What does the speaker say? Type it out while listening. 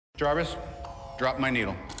Jarvis, drop my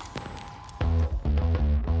needle.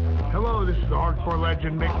 Hello, this is the hardcore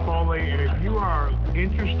legend Mick Foley, and if you are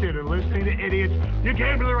interested in listening to idiots, you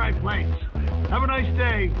came to the right place. Have a nice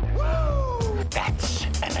day. Woo! That's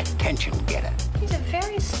an attention getter. He's a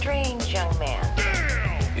very strange young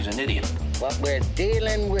man. He's an idiot. What we're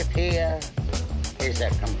dealing with here is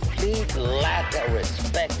a complete lack of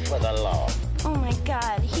respect for the law. Oh my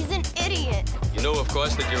God, he's an idiot. You know, of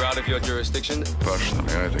course, that you're out of your jurisdiction.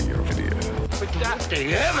 Personally, I think you're an idiot. But that's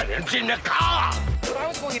the evidence in the car. But I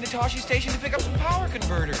was going into Toshi Station to pick up some power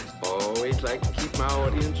converters. Always like to keep my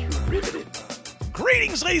audience riveted.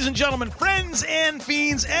 Greetings, ladies and gentlemen, friends and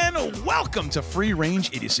fiends, and welcome to Free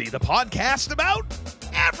Range Idiocy, the podcast about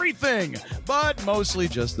everything, but mostly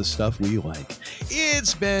just the stuff we like.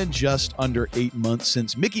 It's been just under 8 months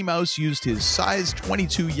since Mickey Mouse used his size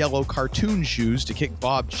 22 yellow cartoon shoes to kick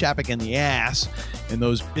Bob Chapek in the ass and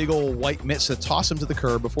those big old white mitts that toss him to the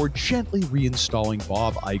curb before gently reinstalling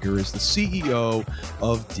Bob Iger as the CEO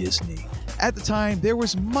of Disney. At the time, there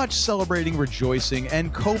was much celebrating, rejoicing,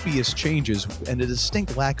 and copious changes, and a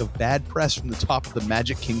distinct lack of bad press from the top of the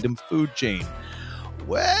Magic Kingdom food chain.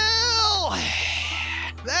 Well,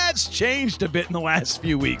 that's changed a bit in the last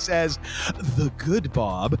few weeks, as the good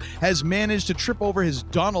Bob has managed to trip over his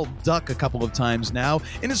Donald Duck a couple of times now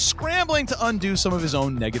and is scrambling to undo some of his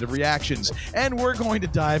own negative reactions. And we're going to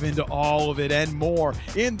dive into all of it and more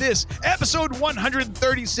in this episode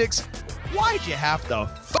 136. Why'd you have to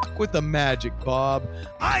fuck with the magic, Bob?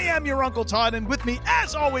 I am your Uncle Todd, and with me,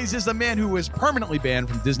 as always, is the man who was permanently banned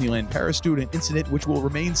from Disneyland Paris due to an incident which will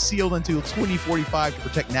remain sealed until 2045 to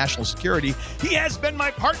protect national security. He has been my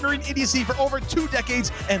partner in idiocy for over 2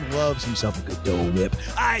 decades and loves himself a good Dole Whip.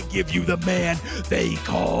 I give you the man they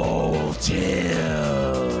call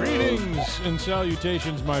Tim. Greetings and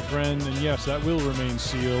salutations, my friend, and yes, that will remain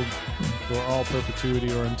sealed for all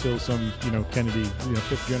perpetuity or until some, Kennedy,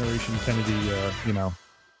 fifth generation Kennedy,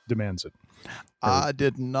 demands it. I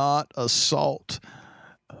did not assault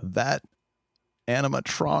that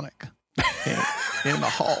animatronic in the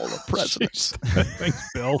Hall of Presidents. Thanks,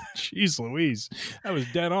 Bill. Jeez Louise. That was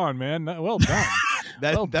dead on, man. Well done.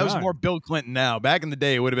 That was more Bill Clinton now. Back in the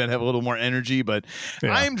day, it would have a little more energy, but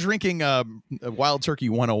yeah. I am drinking a Wild Turkey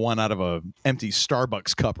 101 out of a empty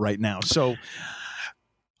Starbucks cup right now. So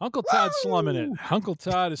Uncle Todd's slumming it. Uncle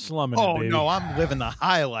Todd is slumming it, baby. Oh, no, I'm living the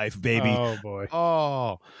high life, baby. Oh, boy.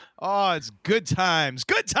 Oh, it's good times.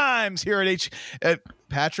 Good times here at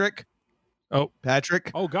Patrick. Oh, Patrick.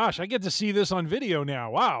 Oh, gosh, I get to see this on video now.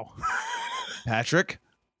 Wow. Patrick,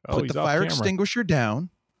 put the fire extinguisher down.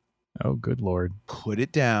 Oh, good Lord. Put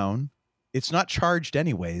it down. It's not charged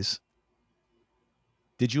anyways.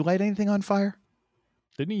 Did you light anything on fire?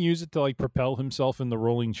 Didn't he use it to propel himself in the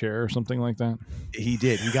rolling chair or something like that? He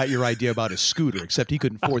did. He got your idea about his scooter, except he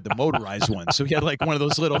couldn't afford the motorized one. So he had one of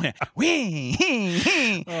those little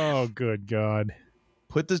Oh, good God.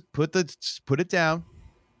 Put it down.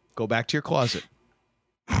 Go back to your closet.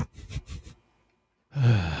 HQ,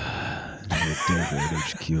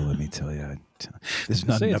 let me tell you. It's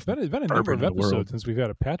been a number of episodes since we've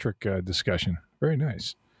had a Patrick discussion. Very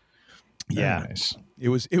nice. Yeah, nice. It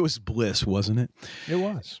was bliss, wasn't it? It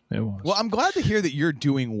was. Well, I'm glad to hear that you're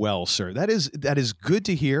doing well, sir. That is good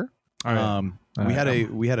to hear. We had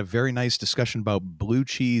a very nice discussion about blue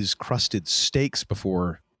cheese crusted steaks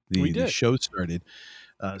before the show started.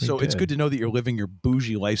 So it's good to know that you're living your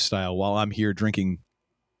bougie lifestyle while I'm here drinking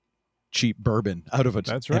cheap bourbon out of an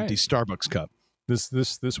empty Starbucks cup.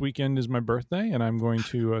 This weekend is my birthday, and I'm going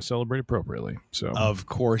to celebrate appropriately. So of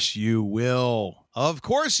course you will. Of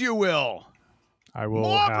course you will. I will.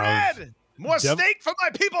 More bread, more steak for my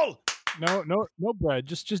people. No bread.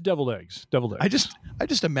 Just deviled eggs. Deviled eggs. I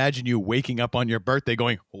just imagine you waking up on your birthday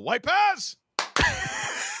going, "White pass."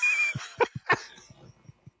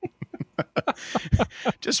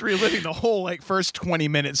 Just reliving the whole first 20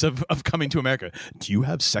 minutes of Coming to America. Do you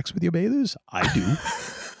have sex with your bathers? I do.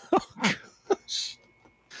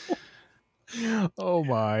 Oh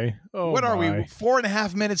my! What are we?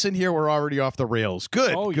 4.5 minutes in here, we're already off the rails.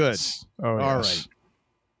 Good, good. Yes. Oh, all yes.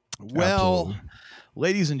 right. Well, absolutely.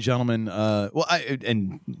 Ladies and gentlemen,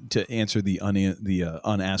 and to answer the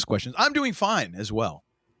unasked questions, I'm doing fine as well.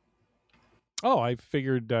 Oh, I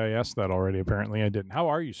figured I asked that already. Apparently, I didn't. How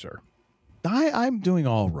are you, sir? I'm doing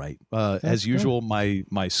all right. As usual,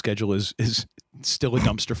 my schedule is still a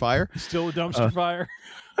dumpster fire. Still a dumpster fire.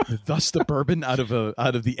 Thus the bourbon out of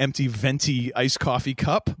the empty venti iced coffee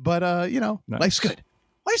cup. But nice. Life's good.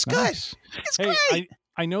 Life's nice. Good. It's great.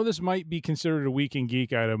 I know this might be considered a week in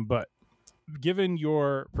geek item, but given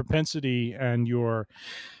your propensity and your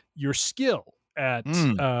skill at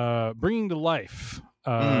bringing to life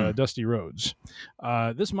Dusty Rhodes.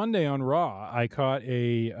 This Monday on Raw, I caught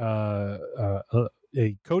a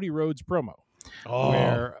Cody Rhodes promo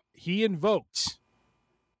where he invoked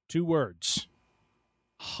 2 words.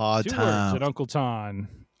 Hard 2 time. words at Uncle Todd.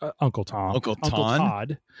 Uncle Ton?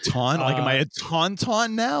 Like, am I a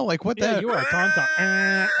tauntaun now? Like, what Yeah, the? you are a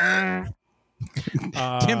tauntaun.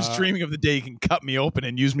 Tim's dreaming of the day he can cut me open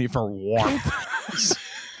and use me for warmth.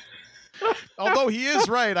 Although he is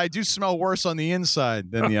right, I do smell worse on the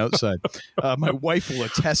inside than the outside. My wife will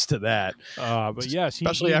attest to that. But yes,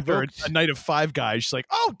 especially after a night of 5 Guys, she's like,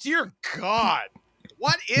 "Oh dear God,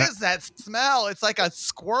 what is that smell? It's like a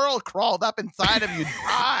squirrel crawled up inside of you,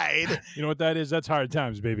 died." You know what that is? That's hard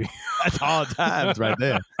times, baby. That's hard times right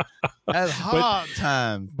there. That's hard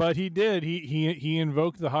times. But he did. He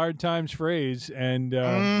invoked the hard times phrase, and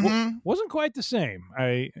wasn't quite the same.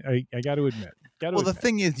 I got to admit. Well, the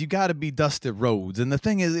thing is, you got to be Dusty Rhodes, and the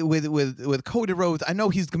thing is, with Cody Rhodes, I know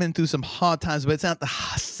he's been through some hard times, but it's not the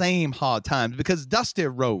same hard times because Dusty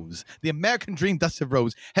Rhodes, the American Dream, Dusty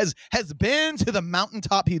Rhodes has been to the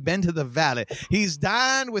mountaintop. He's been to the valley. He's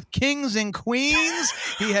dined with kings and queens.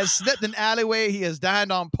 He has slept in alleyway. He has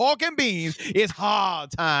dined on pork and beans. It's hard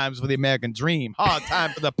times for the American Dream. Hard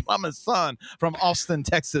time for the plumber's son from Austin,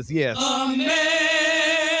 Texas. Yes.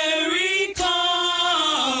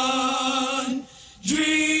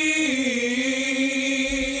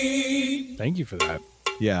 Thank you for that.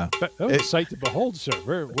 Yeah, that was a sight to behold, sir.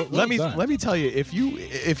 Let me tell you,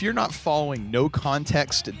 if you're not following No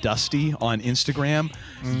Context Dusty on Instagram,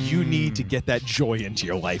 you need to get that joy into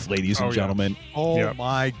your life, ladies and gentlemen. Yeah. Oh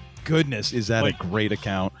my goodness, is that a great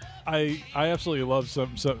account? I absolutely love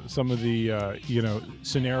some of the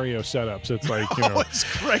scenario setups. It's like,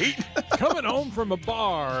 it's great. Coming home from a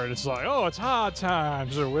bar and it's like, oh, it's hard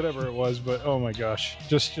times or whatever it was. But oh my gosh,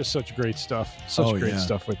 just such great stuff. Such great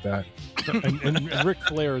stuff with that. and Ric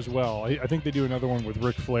Flair as well. I think they do another one with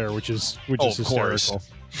Ric Flair, which is hysterical.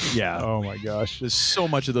 Yeah. Oh my gosh. There's so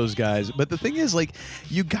much of those guys. But the thing is, like,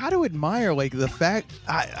 you got to admire, like, the fact.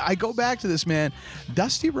 I go back to this, man.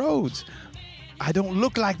 Dusty Rhodes. I don't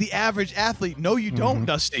look like the average athlete. No, you don't,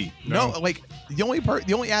 Dusty. No, like the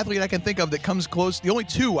only athlete I can think of that comes close. The only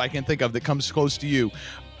 2 I can think of that comes close to you,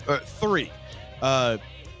 3. John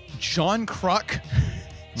Kruk,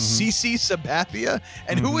 CC Sabathia,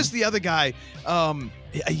 and who was the other guy?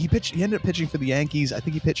 He ended up pitching for the Yankees. I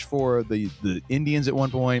think he pitched for the Indians at one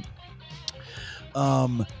point.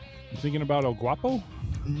 You thinking about El Guapo?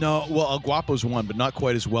 No, well, El Guapo's one, but not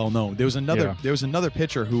quite as well known. There was another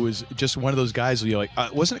pitcher who was just one of those guys where you're like,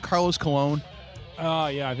 wasn't it Carlos Colon?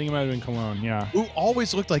 Yeah, I think it might have been Colon. Yeah, who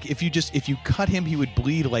always looked like if you cut him, he would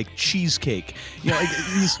bleed like cheesecake. You know,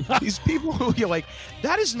 like these people who you're like,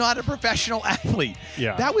 that is not a professional athlete.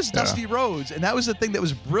 Yeah, that was Dusty Rhodes, and that was the thing that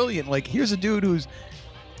was brilliant. Like, here's a dude who's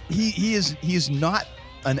he is not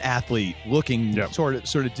an athlete looking sort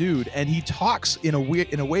of dude, and he talks in a way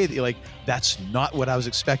that you're like, that's not what I was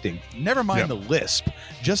expecting. Never mind the lisp,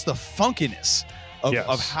 just the funkiness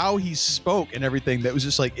of how he spoke and everything. That was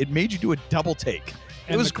just like, it made you do a double take.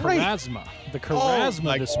 It was great. The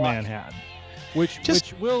charisma this man had, which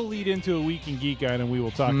will lead into a Week in Geek item we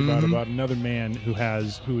will talk about another man who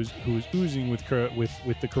is oozing with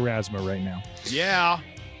the charisma right now. Yeah,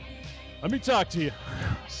 let me talk to you.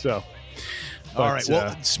 So. All right.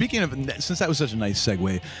 Well, speaking of, since that was such a nice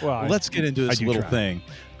segue, let's get into this little thing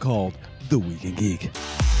called the Week in Geek.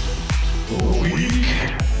 The Week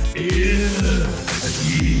in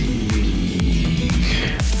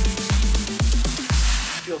Geek.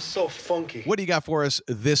 Feels so funky. What do you got for us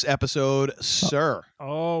this episode, sir?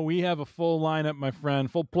 Oh, we have a full lineup, my friend.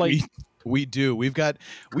 Full plate. We do. We have got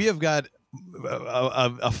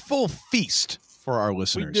a full feast for our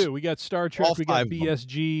listeners. We do. We got Star Trek, we got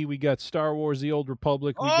BSG, we got Star Wars, The Old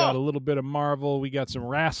Republic, we got a little bit of Marvel, we got some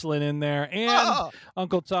wrestling in there, and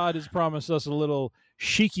Uncle Todd has promised us a little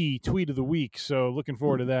cheeky tweet of the week, so looking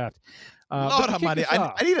forward to that. Lord Almighty,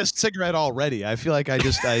 I need a cigarette already. I feel like I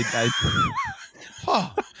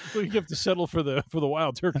well, you have to settle for the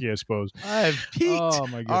wild turkey, I suppose. I've peaked. Oh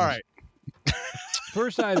my goodness. All right.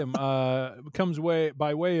 First item comes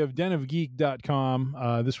by way of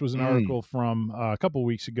denofgeek.com. This was an article from a couple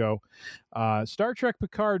weeks ago. Star Trek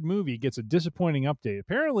Picard movie gets a disappointing update.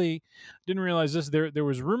 Apparently, didn't realize this. There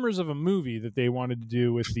was rumors of a movie that they wanted to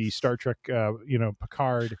do with the Star Trek,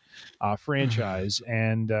 Picard franchise,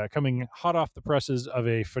 and coming hot off the presses of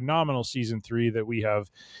a phenomenal season 3 that we have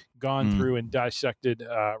gone through and dissected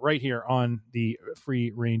right here on the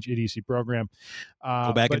Free Range Idiocy program.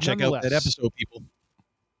 Go back and check out that episode, people.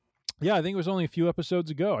 Yeah, I think it was only a few episodes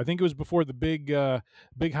ago. I think it was before the big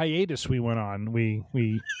hiatus we went on. We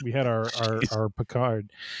had our Picard,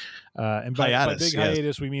 and by big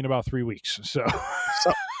hiatus we mean about 3 weeks. So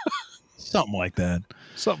something like that.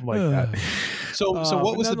 Something like that. So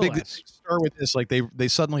what was the big start with this? Like they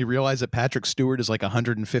suddenly realized that Patrick Stewart is like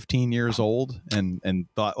 115 years old and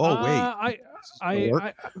thought, oh wait.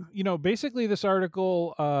 I basically this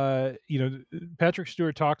article, Patrick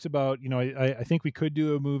Stewart talks about, I think we could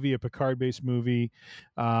do a Picard-based movie,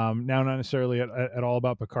 now not necessarily at all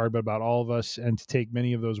about Picard, but about all of us, and to take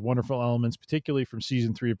many of those wonderful elements, particularly from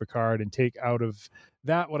season 3 of Picard, and take out of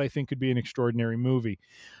that what I think could be an extraordinary movie.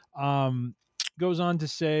 Goes on to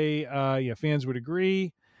say, fans would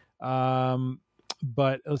agree,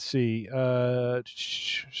 but let's see. Trying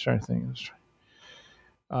to think.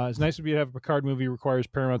 It's nice to have a Picard movie. Requires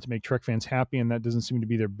Paramount to make Trek fans happy, and that doesn't seem to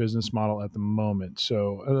be their business model at the moment.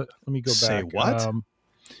 So let me go back. Say what?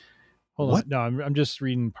 Hold on. No, I'm just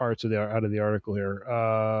reading parts out of the article here.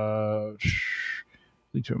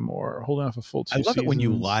 Lead to more. Holding off a full 2 seasons. I love it when you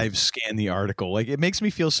seasons. live scan the article. Like, it makes me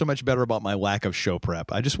feel so much better about my lack of show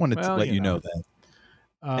prep. I just wanted to let you know that.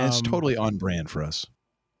 And it's totally on brand for us.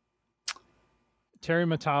 Terry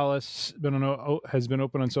Matalas has been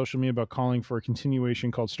open on social media about calling for a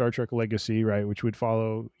continuation called Star Trek Legacy, right, which would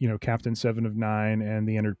follow, Captain 7 of 9 and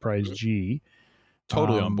the Enterprise G.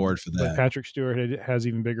 Totally on board for that. But Patrick Stewart has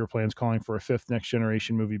even bigger plans, calling for a 5th Next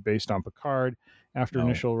Generation movie based on Picard. After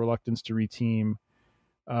initial reluctance to reteam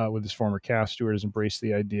with his former cast, Stewart has embraced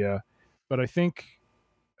the idea. But I think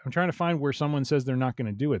I'm trying to find where someone says they're not going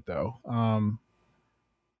to do it, though.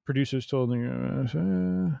 Producers told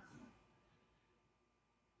me...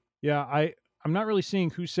 Yeah, I'm not really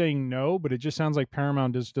seeing who's saying no, but it just sounds like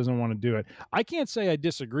Paramount just doesn't want to do it. I can't say I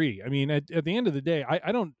disagree. I mean, at the end of the day,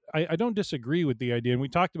 I don't disagree with the idea. And we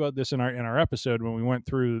talked about this in our episode when we went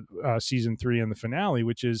through season 3 and the finale,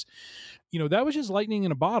 which is, that was just lightning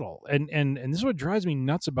in a bottle. And this is what drives me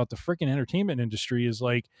nuts about the freaking entertainment industry is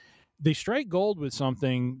like they strike gold with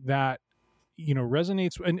something that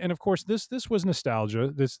resonates, and of course this was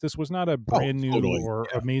nostalgia. This was not a brand new or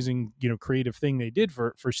amazing creative thing they did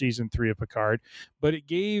for season 3 of Picard, but it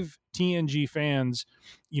gave TNG fans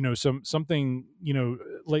something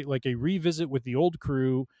like a revisit with the old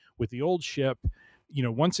crew, with the old ship,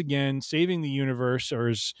 once again saving the universe, or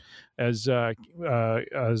as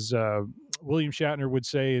William Shatner would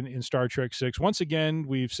say in Star Trek 6, once again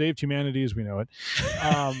we've saved humanity as we know it.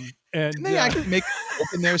 And didn't they actually make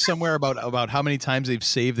in there somewhere about how many times they've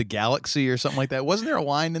saved the galaxy or something like that? Wasn't there a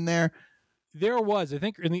line in there? There was, I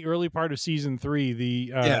think, in the early part of season 3,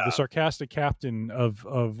 the sarcastic captain of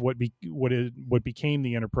what became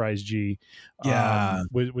the Enterprise G,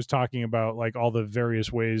 was talking about like all the various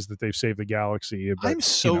ways that they've saved the galaxy. But, I'm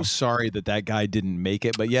so sorry that guy didn't make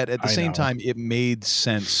it, but yet at the same time, it made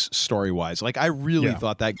sense story wise. Like I really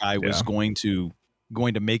thought that guy was going to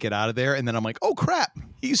make it out of there, and then I'm like, oh crap,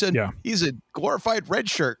 he's a glorified red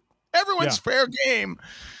shirt. Everyone's fair game.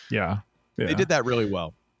 Yeah, they did that really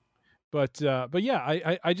well. But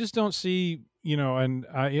yeah, I just don't see, and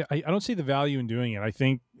I don't see the value in doing it. I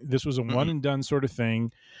think this was a one and done sort of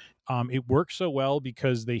thing. It worked so well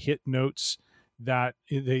because they hit notes that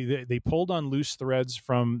they pulled on loose threads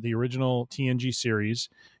from the original TNG series,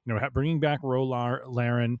 bringing back Ro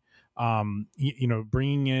Laren,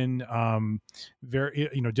 bringing in very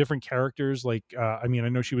different characters. Like I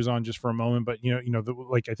know she was on just for a moment, but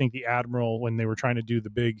I think the Admiral, when they were trying to do the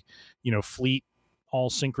big fleet all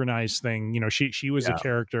synchronized thing, she was a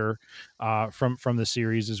character from the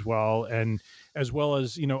series as well, and as well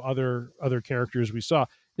as other characters we saw.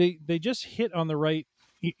 They just hit on the right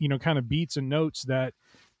kind of beats and notes that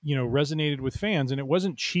resonated with fans, and it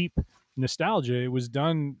wasn't cheap nostalgia. It was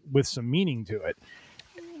done with some meaning to it.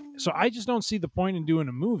 So I just don't see the point in doing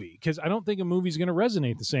a movie, because I don't think a movie's going to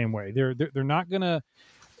resonate the same way. They're not going to,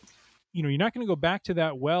 you're not going to go back to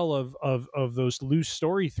that well of those loose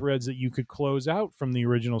story threads that you could close out from the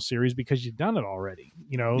original series, because you've done it already.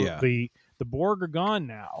 The Borg are gone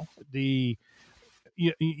now. The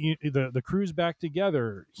crew's back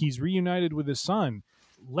together. He's reunited with his son.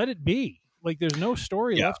 Let it be. Like, there's no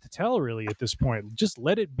story left to tell really at this point. Just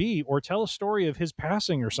let it be, or tell a story of his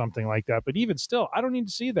passing or something like that. But even still, I don't need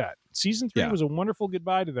to see that. Season 3 was a wonderful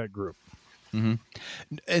goodbye to that group. Mm-hmm.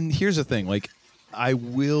 And here's the thing, like, I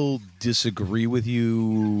will disagree with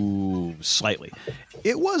you slightly.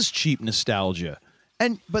 It was cheap nostalgia.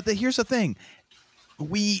 But here's the thing.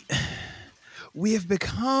 We have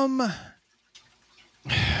become,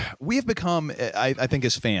 I think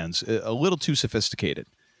as fans, a little too sophisticated.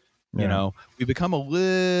 We've become a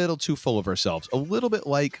little too full of ourselves, a little bit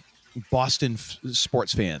like Boston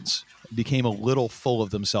sports fans became a little full of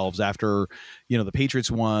themselves after, the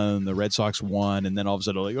Patriots won, the Red Sox won, and then all of a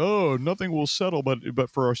sudden like, oh, nothing will settle but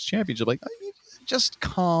for our championship. Like, it just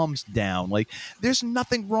calms down. Like, there's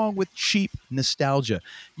nothing wrong with cheap nostalgia.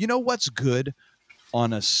 You know what's good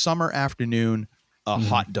on a summer afternoon? A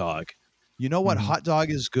hot dog. You know what hot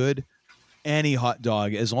dog is good? Any hot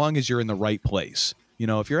dog, as long as you're in the right place.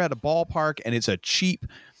 If you're at a ballpark and it's a cheap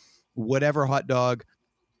whatever hot dog,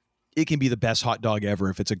 it can be the best hot dog ever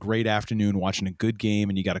if it's a great afternoon watching a good game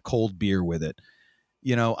and you got a cold beer with it.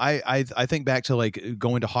 I think back to like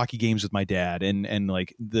going to hockey games with my dad and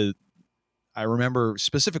like I remember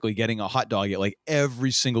specifically getting a hot dog at like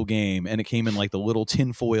every single game, and it came in like the little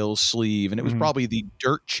tinfoil sleeve, and it was probably the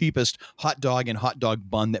dirt cheapest hot dog and hot dog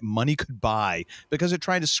bun that money could buy because they're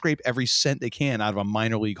trying to scrape every cent they can out of a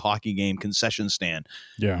minor league hockey game concession stand.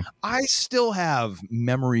 Yeah. I still have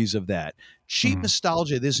memories of that. Cheap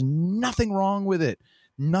nostalgia, there's nothing wrong with it.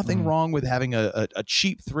 Nothing wrong with having a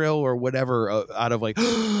cheap thrill or whatever out of like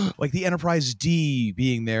the Enterprise D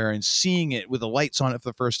being there and seeing it with the lights on it for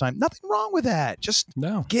the first time. Nothing wrong with that. Just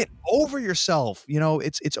get over yourself.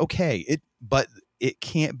 It's okay. But it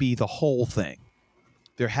can't be the whole thing.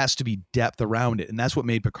 There has to be depth around it. And that's what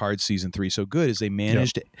made Picard season 3 so good, is they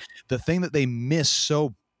managed it. The thing that they missed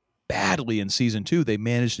so badly in season 2, they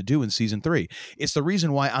managed to do in season 3. It's the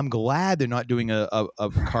reason why I'm glad they're not doing a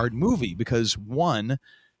Picard movie, because one,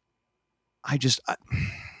 I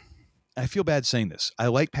feel bad saying this. I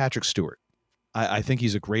like Patrick Stewart. I think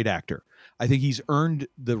he's a great actor. I think he's earned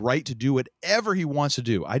the right to do whatever he wants to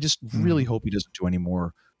do. I just really hope he doesn't do any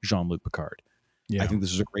more Jean-Luc Picard. I think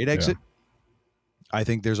this is a great exit. I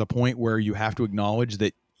think there's a point where you have to acknowledge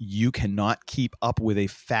that you cannot keep up with a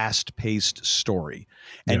fast-paced story.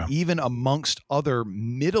 And even amongst other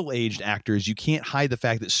middle-aged actors, you can't hide the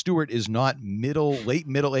fact that Stewart is not late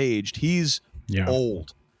middle-aged. He's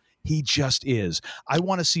old. He just is. I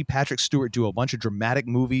want to see Patrick Stewart do a bunch of dramatic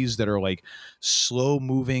movies that are like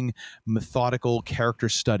slow-moving, methodical character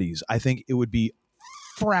studies. I think it would be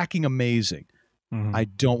fracking amazing. I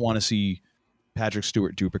don't want to see Patrick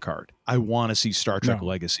Stewart do Picard. I want to see Star Trek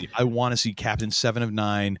Legacy. I want to see Captain 7 of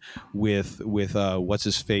 9 with what's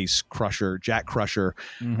his face, Jack Crusher,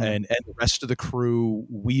 and the rest of the crew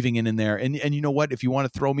weaving in there. And you know what? If you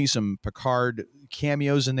want to throw me some Picard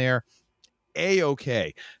cameos in there,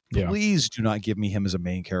 A-okay. Please do not give me him as a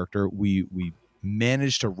main character. We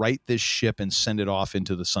managed to right this ship and send it off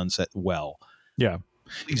into the sunset well. Yeah.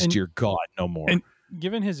 Please, dear God, no more. And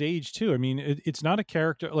given his age too, I mean, it's not a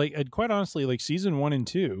character like, quite honestly, like season 1 and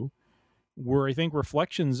 2 were, I think,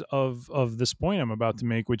 reflections of this point I'm about to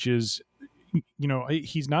make, which is,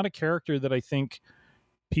 he's not a character that I think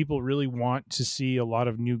people really want to see a lot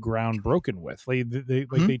of new ground broken with. Like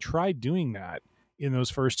they tried doing that in those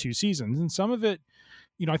first 2 seasons, and some of it,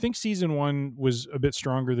 I think season 1 was a bit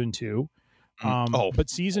stronger than 2. But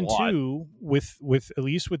season 2, with at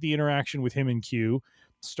least with the interaction with him and Q,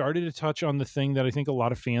 started to touch on the thing that I think a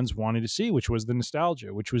lot of fans wanted to see, which was the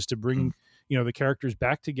nostalgia, which was to bring the characters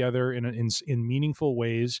back together in meaningful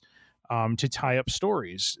ways, to tie up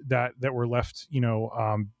stories that were left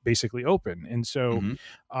basically open. And so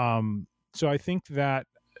so I think that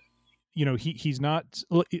he's not,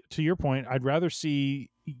 to your point, I'd rather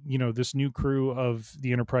see this new crew of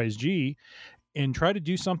the Enterprise G and try to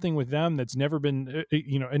do something with them that's never been,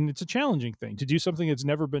 and it's a challenging thing to do something that's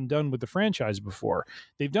never been done with the franchise before.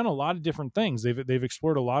 They've done a lot of different things. They've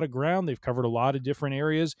explored a lot of ground. They've covered a lot of different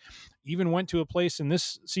areas, even went to a place in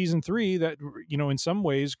this season 3 that, in some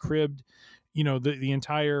ways cribbed, the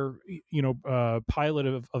entire, pilot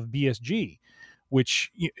of BSG,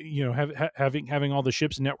 which, having all the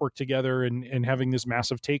ships networked together and having this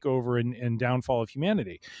massive takeover and downfall of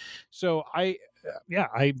humanity. So I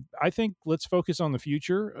think let's focus on the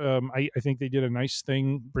future. I think they did a nice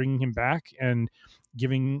thing bringing him back and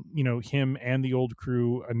giving, him and the old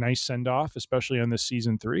crew a nice send off, especially on this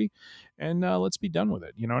season 3. And let's be done with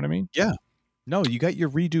it. You know what I mean? Yeah. No, you got your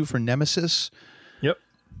redo for Nemesis. Yep.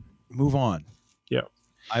 Move on. Yep.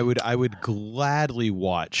 I would gladly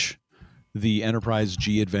watch the Enterprise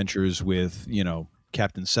G adventures with,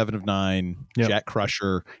 Captain 7 of 9, Jack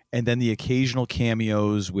Crusher, and then the occasional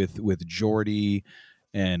cameos with Geordi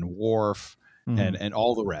and Worf and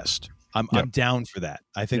all the rest. I'm down for that.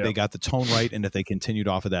 I think they got the tone right, and if they continued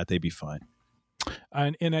off of that, they'd be fine.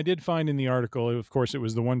 And I did find in the article, of course, it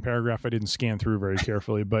was the one paragraph I didn't scan through very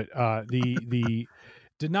carefully, but the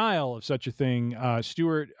denial of such a thing.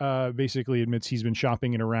 Stewart basically admits he's been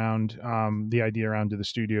shopping it around, the idea around to the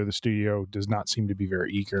studio. The studio does not seem to be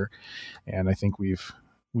very eager, and I think we've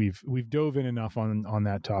we've dove in enough on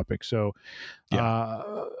that topic. So,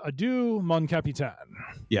 adieu, mon capitaine.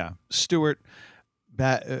 Yeah, Stuart,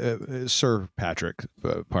 Sir Patrick,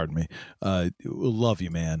 pardon me. Love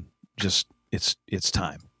you, man. Just it's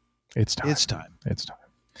time. It's time. It's time. It's time.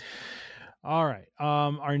 All right.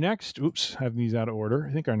 Our next, I have these out of order.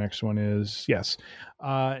 I think our next one is, yes.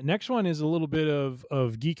 Next one is a little bit of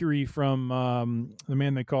geekery from the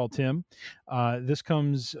man they call Tim. This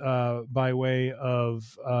comes by way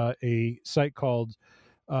of a site called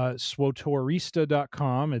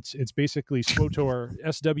SWTORista.com. It's basically SWTOR.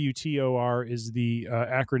 SWTOR is the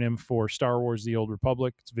acronym for Star Wars: The Old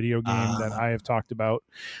Republic. It's a video game that I have talked about,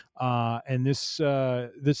 and this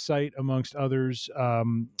site, amongst others,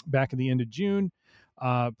 back at the end of June,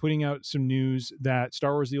 putting out some news that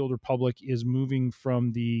Star Wars: The Old Republic is moving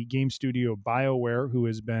from the game studio BioWare, who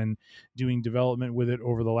has been doing development with it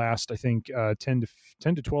over the last, I think, 10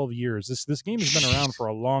 to 12 years. This game has been around for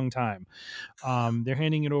a long time. They're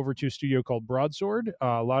handing it over to a studio called Broadsword.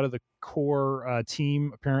 A lot of the core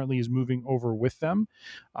team apparently is moving over with them.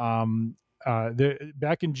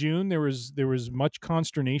 Back in June, there was much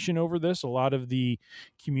consternation over this. A lot of the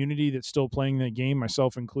community that's still playing that game,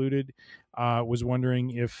 myself included, was wondering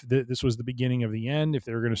if this was the beginning of the end, if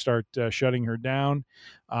they were going to start shutting her down,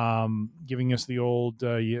 giving us the old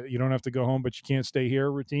you don't have to go home, but you can't stay here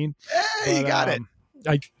routine. Hey, you got it.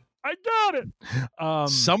 I got it.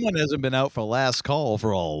 Someone hasn't been out for last call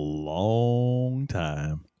for a long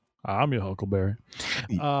time. I'm your Huckleberry.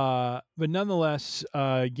 But nonetheless,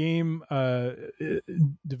 game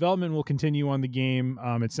development will continue on the game.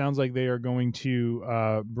 It sounds like they are going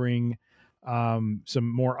to bring some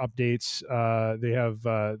more updates. They have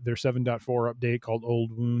their 7.4 update called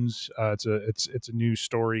Old Wounds. It's a new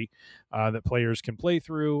story that players can play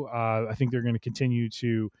through. I think they're going to continue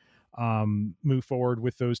to move forward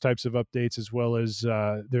with those types of updates, as well as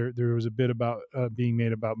there was a bit about being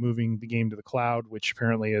made about moving the game to the cloud, which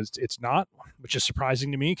apparently it's not, which is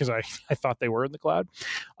surprising to me because I thought they were in the cloud.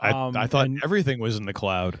 I thought everything was in the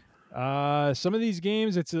cloud. Some of these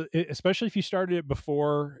games, especially if you started it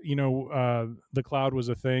before the cloud was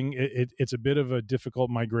a thing. It's a bit of a difficult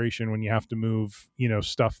migration when you have to move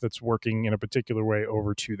stuff that's working in a particular way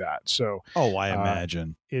over to that. So I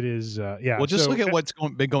imagine it is. Yeah. Well, just look at what's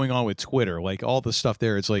been going on with Twitter, like all the stuff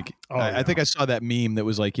there. It's like I think I saw that meme that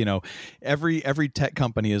was like every tech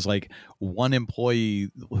company is like one employee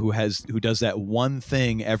who does that one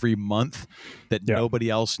thing every month that nobody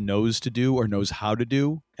else knows to do or knows how to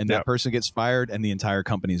do. And that person gets fired, and the entire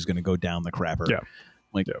company is going to go down the crapper. Yeah,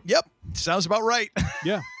 yep, sounds about right.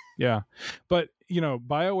 Yeah. But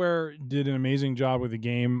BioWare did an amazing job with the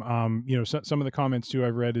game. Some of the comments too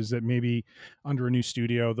I've read is that maybe under a new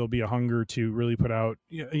studio there'll be a hunger to really put out.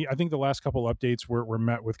 I think the last couple updates were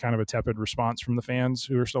met with kind of a tepid response from the fans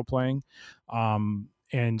who are still playing.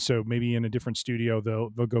 And so maybe in a different studio, they'll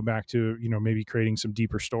go back to, maybe creating some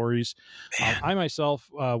deeper stories. I myself,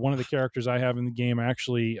 one of the characters I have in the game, I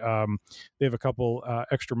actually, they have a couple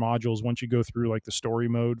extra modules. Once you go through like the story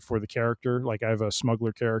mode for the character, like I have a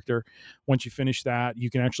smuggler character. Once you finish that, you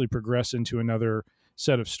can actually progress into another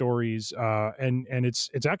set of stories, and it's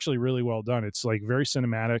actually really well done. It's like very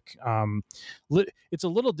cinematic. It's a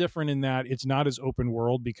little different in that it's not as open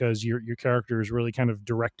world because your character is really kind of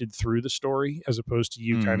directed through the story as opposed to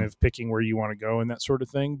you kind of picking where you want to go and that sort of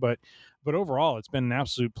thing. But overall, it's been an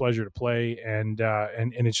absolute pleasure to play, and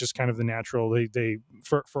it's just kind of the natural. They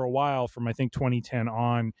for a while, from I think 2010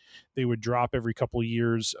 on, they would drop every couple of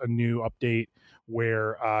years a new update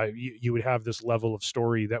where you would have this level of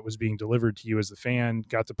story that was being delivered to you as the fan,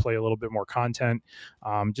 got to play a little bit more content,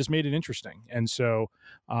 just made it interesting. And so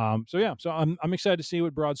I'm excited to see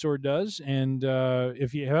what Broadsword does. And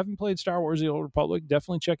if you haven't played Star Wars: The Old Republic,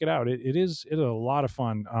 definitely check it out. It is a lot of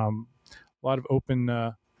fun. A lot of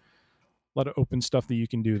open stuff that you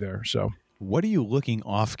can do there. So what are you looking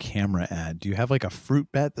off camera at? Do you have like a fruit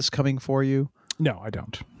bat that's coming for you? No, I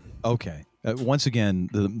don't. Okay. Once again,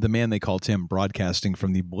 the man they call Tim, broadcasting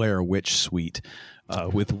from the Blair Witch Suite,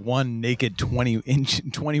 with one naked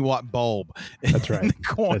 20-watt bulb. That's right. In the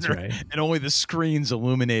corner, that's right. And only the screens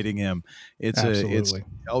illuminating him. Absolutely.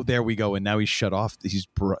 There we go. And now he's shut off. He's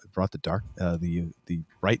brought the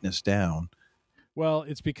brightness down. Well,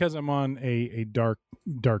 it's because I'm on a dark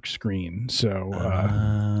screen. So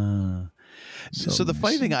the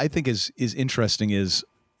funny thing I think is interesting is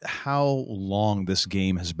how long this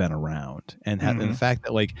game has been around, and the fact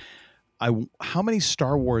that how many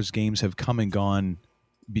Star Wars games have come and gone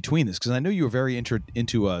between this? Because I know you were very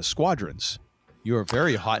into Squadrons. You were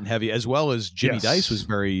very hot and heavy, as well as Jimmy Dice was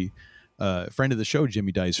very a friend of the show,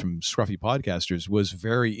 Jimmy Dice from Scruffy Podcasters, was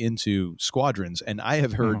very into Squadrons, and I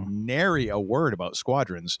have heard nary a word about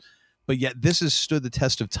Squadrons, but yet this has stood the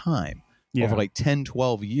test of time over like 10,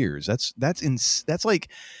 12 years. That's like,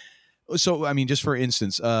 so I mean, just for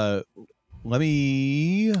instance, let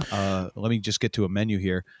me just get to a menu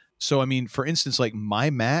here. So I mean, for instance, like my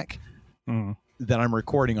Mac that I'm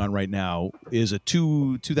recording on right now is a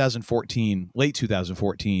 2014, late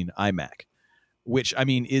 2014 iMac, which I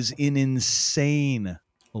mean is an insane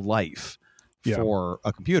life for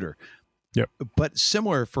a computer. Yep. But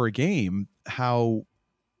similar for a game, how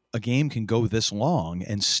a game can go this long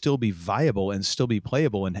and still be viable and still be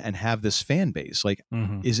playable and have this fan base. Like,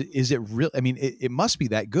 is it real? I mean, it must be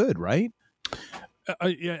that good, right?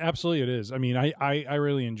 Yeah, absolutely. It is. I mean, I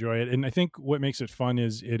really enjoy it. And I think what makes it fun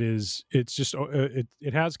is it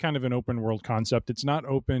has kind of an open world concept. It's not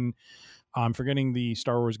open. I'm forgetting the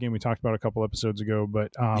Star Wars game we talked about a couple episodes ago,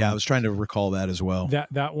 but I was trying to recall that as well.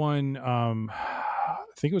 That one, I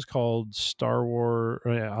think it was called Star Wars.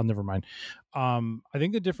 I'll never mind. I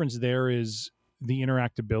think the difference there is the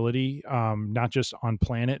interactability, not just on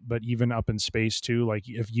planet, but even up in space too. Like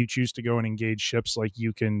if you choose to go and engage ships, like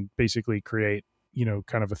you can basically create,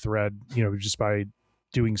 kind of a thread, just by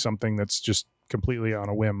doing something that's just completely on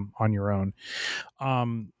a whim on your own.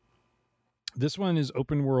 This one is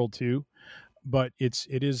open world too, but it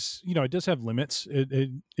is, it does have limits.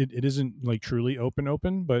 It isn't like truly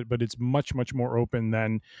open, but it's much, much more open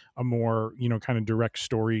than a more, kind of direct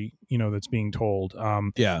story, that's being told.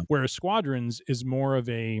 Whereas Squadrons is more of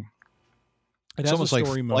it's almost like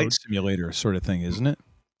story flight mode. Simulator sort of thing, isn't it?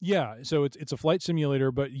 Yeah, so it's a flight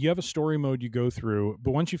simulator, but you have a story mode you go through. But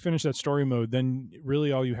once you finish that story mode, then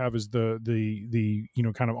really all you have is the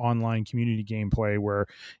kind of online community gameplay where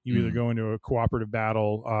you either go into a cooperative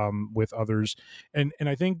battle with others, and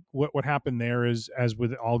I think what happened there is, as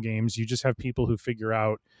with all games, you just have people who figure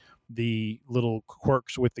out the little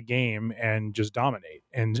quirks with the game and just dominate,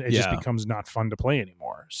 and it just becomes not fun to play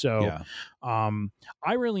anymore. So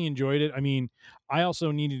I really enjoyed it. I mean, I also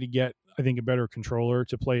needed to get, I think, a better controller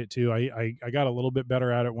to play it too. I got a little bit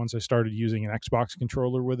better at it once I started using an Xbox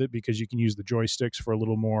controller with it, because you can use the joysticks for a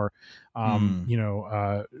little more, kind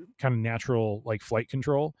of natural like flight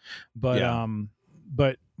control. But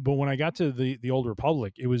when I got to the Old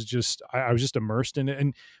Republic, it was just, I was just immersed in it.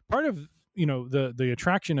 And part of, the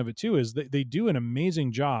attraction of it too is they do an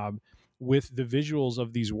amazing job with the visuals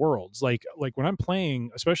of these worlds. Like when I'm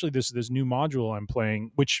playing, especially this new module I'm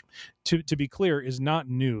playing, which to be clear is not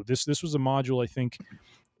new. This was a module, I think,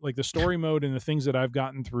 like the story mode and the things that I've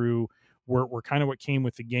gotten through were kind of what came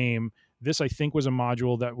with the game. This, I think, was a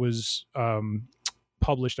module that was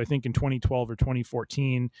published, I think, in 2012 or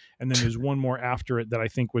 2014. And then there's one more after it that I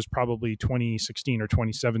think was probably 2016 or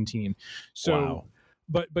 2017. So wow.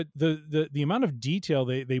 But the amount of detail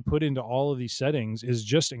they put into all of these settings is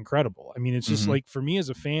just incredible. I mean, it's just like, for me as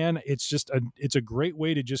a fan, it's a great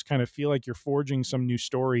way to just kind of feel like you're forging some new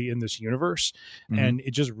story in this universe, and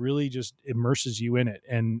it just really just immerses you in it,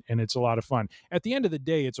 and it's a lot of fun. At the end of the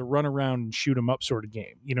day, it's a run around and shoot 'em up sort of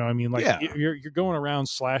game. I mean, like you're going around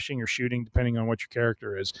slashing or shooting depending on what your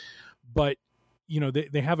character is, but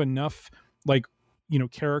they have enough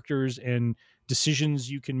characters and decisions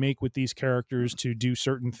you can make with these characters to do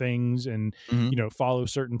certain things and follow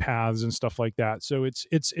certain paths and stuff like that. So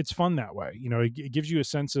it's fun that way. It gives you a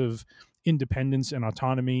sense of independence and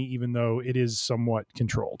autonomy, even though it is somewhat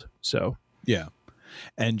controlled. So yeah.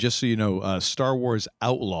 And just so you know, Star Wars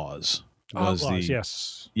Outlaws was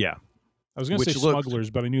yes. Yeah. I was going to say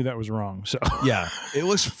Smugglers, but I knew that was wrong. So yeah, it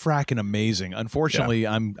looks fracking amazing. Unfortunately,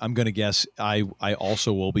 I'm going to guess I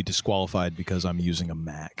also will be disqualified because I'm using a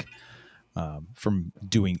Mac. From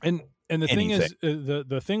doing and the anything. Thing is,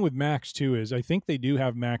 the thing with Macs too is, I think they do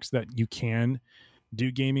have Macs that you can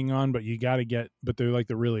do gaming on, but but they're like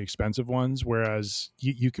the really expensive ones, whereas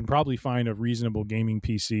you can probably find a reasonable gaming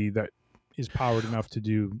PC that is powered enough to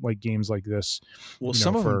do like games like this. Well,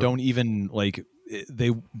 some of them don't even like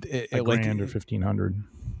 $1,000 or $1,500.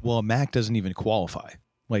 Well, a Mac doesn't even qualify.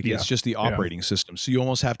 Like it's just the operating system. So you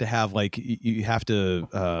almost have to have you have to,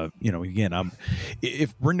 again,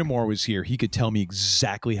 if Brindamore was here, he could tell me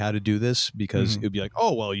exactly how to do this, because it'd be like,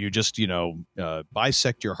 oh, well, you just,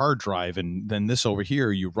 bisect your hard drive, and then this over here,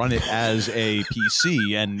 you run it as a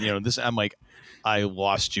PC, and, this, I'm like, I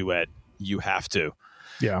lost you at, you have to,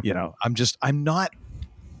 I'm not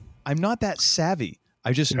that savvy.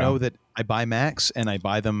 I just know that I buy Macs, and I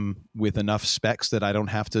buy them with enough specs that I don't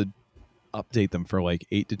have to update them for like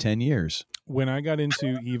 8 to 10 years. When I got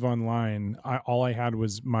into EVE Online, all I had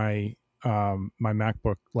was my my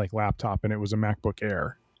MacBook laptop, and it was a MacBook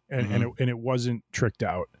Air, and it wasn't tricked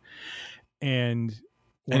out. and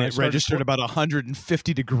it registered about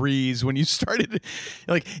 150 degrees when you started.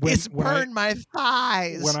 Like, it's burned my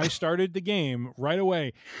thighs. When I started the game, right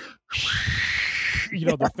away,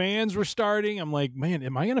 the fans were starting. I'm like, man,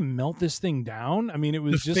 am I going to melt this thing down? I mean, it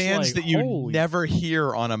was the just fans like, that you never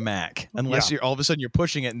hear on a Mac unless you're all of a sudden you're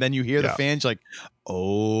pushing it and then you hear the fans like,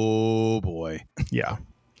 oh boy. Yeah.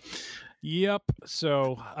 Yep.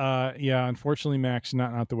 So, unfortunately, Mac's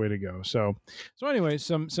not the way to go. So anyway,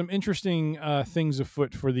 some interesting things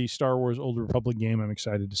afoot for the Star Wars Old Republic game. I'm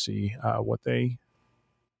excited to see what they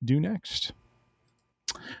do next.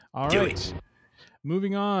 All right.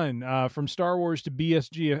 Moving on from Star Wars to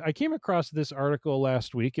BSG. I came across this article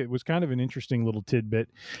last week. It was kind of an interesting little tidbit.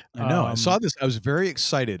 I know. I saw this. I was very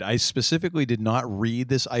excited. I specifically did not read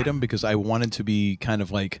this item because I wanted to be kind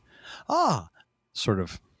of like, sort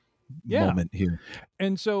of moment here.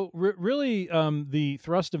 And so really the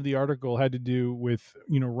thrust of the article had to do with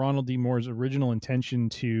Ronald D. Moore's original intention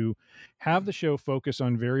to have the show focus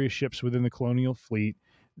on various ships within the Colonial Fleet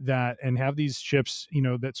and have these ships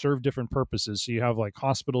that serve different purposes. So you have like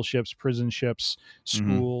hospital ships, prison ships,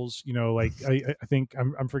 schools, like I think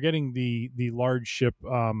I'm forgetting the large ship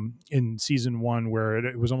in season 1 where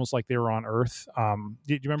it was almost like they were on Earth.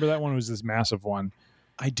 Do you remember that one? It was this massive one.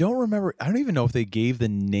 I don't remember. I don't even know if they gave the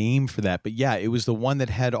name for that, but yeah, it was the one that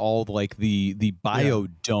had all like the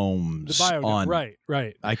biodomes on. Right.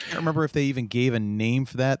 I can't remember if they even gave a name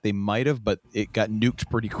for that. They might have, but it got nuked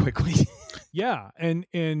pretty quickly. Yeah,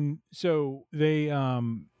 and so they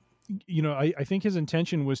I think his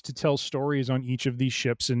intention was to tell stories on each of these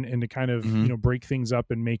ships and to kind of break things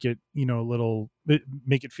up and make it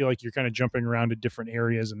make it feel like you're kind of jumping around to different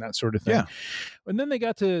areas and that sort of thing. Yeah. And then they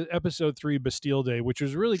got to episode 3, Bastille Day, which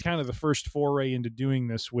was really kind of the first foray into doing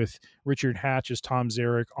this with Richard Hatch as Tom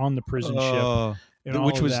Zarek on the prison ship,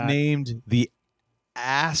 which was named the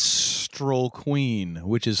Astral Queen,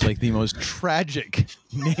 which is like the most tragic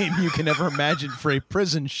name you can ever imagine for a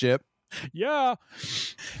prison ship. Yeah.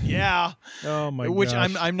 Oh my god. Which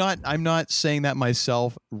I'm not saying that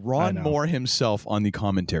myself. Ron Moore himself on the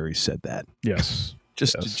commentary said that. Yes.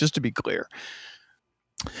 Just to be clear.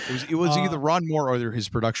 It was either Ron Moore or his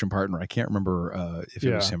production partner. I can't remember if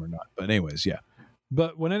it was him or not. But anyways, yeah.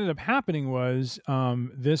 But what ended up happening was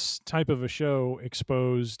this type of a show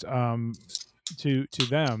exposed to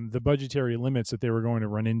them the budgetary limits that they were going to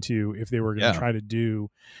run into if they were going to try to do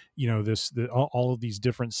all of these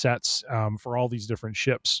different sets for all these different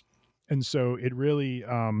ships. And so it really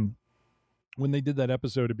when they did that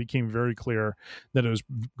episode, it became very clear that it was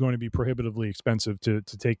going to be prohibitively expensive to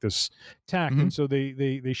take this tack. And so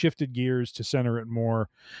they shifted gears to center it more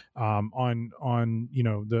on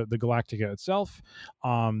the Galactica itself,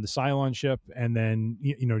 the Cylon ship, and then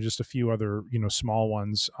just a few other small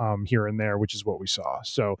ones here and there, which is what we saw.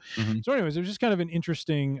 So anyways, it was just kind of an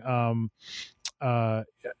interesting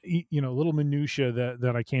little minutia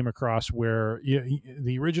that I came across where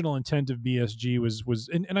the original intent of BSG was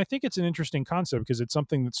and I think it's an interesting concept because it's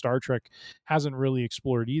something that Star Trek hasn't really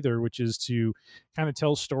explored either, which is to kind of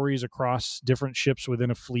tell stories across different ships within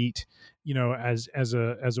a fleet, as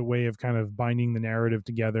a way of kind of binding the narrative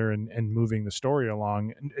together and moving the story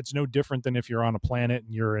along. And it's no different than if you're on a planet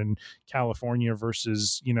and you're in California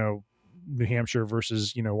versus, New Hampshire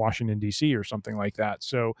versus Washington D.C. or something like that.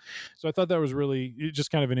 So I thought that was really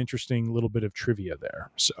just kind of an interesting little bit of trivia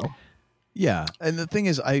there. So yeah, and the thing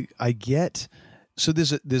is, I get. So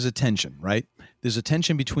there's a tension, right? There's a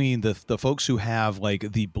tension between the folks who have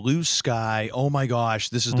like the blue sky. Oh my gosh,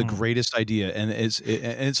 this is the greatest idea, and it's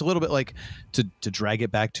a little bit like to drag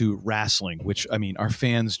it back to wrestling, which I mean our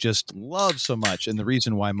fans just love so much, and the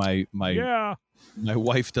reason why my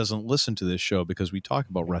wife doesn't listen to this show because we talk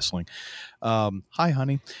about wrestling. Hi,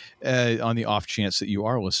 honey. On the off chance that you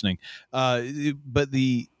are listening, but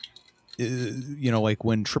like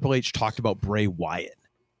when Triple H talked about Bray Wyatt.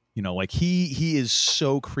 Like he is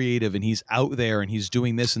so creative and he's out there and he's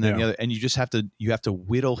doing this and then the other, and you have to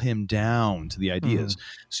whittle him down to the ideas.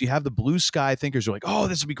 So you have the blue sky thinkers who are like, oh,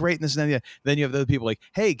 this would be great, and this and that. Then you have the other people like,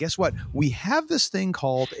 hey, guess what? We have this thing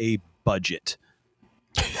called a budget.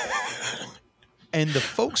 And the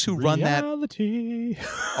folks who run that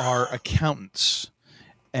are accountants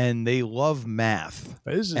and they love math.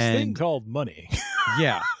 There's this thing called money.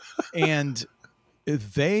 Yeah. And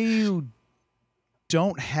they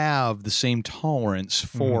don't have the same tolerance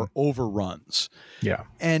for overruns. Yeah.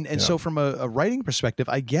 And so from a writing perspective,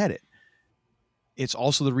 I get it. It's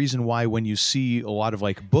also the reason why when you see a lot of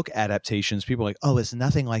like book adaptations, people are like, oh, it's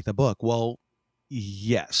nothing like the book. Well,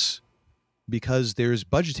 yes, because there's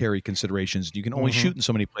budgetary considerations. You can only shoot in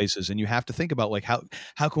so many places, and you have to think about like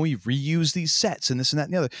how can we reuse these sets and this and that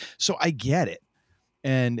and the other. So I get it.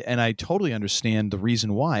 And I totally understand the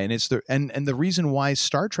reason why. And it's the reason why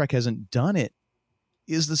Star Trek hasn't done it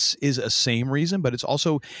is a same reason, but it's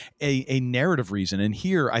also a narrative reason. And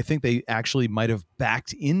here I think they actually might have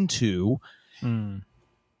backed into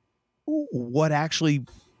what actually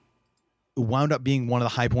wound up being one of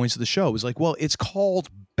the high points of the show. It was like, well, it's called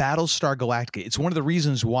Battlestar Galactica. It's one of the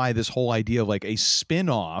reasons why this whole idea of like a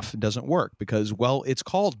spin-off doesn't work, because, well, it's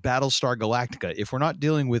called Battlestar Galactica. If we're not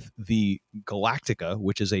dealing with the Galactica,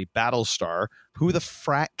 which is a Battlestar, who the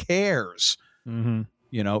frack cares? You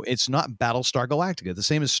know, it's not Battlestar Galactica. The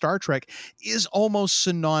same as Star Trek is almost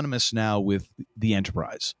synonymous now with the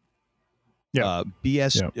Enterprise. Yeah.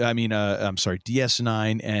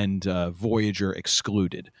 DS9 and Voyager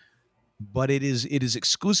excluded. But it is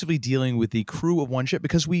exclusively dealing with the crew of one ship,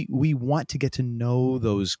 because we want to get to know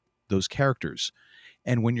those characters.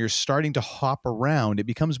 And when you're starting to hop around, it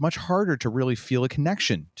becomes much harder to really feel a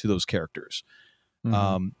connection to those characters.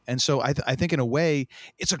 And so I think in a way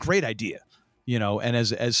it's a great idea, you know, and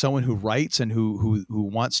as someone who writes and who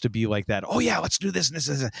wants to be like that, oh yeah, let's do this and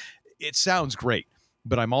this, it sounds great.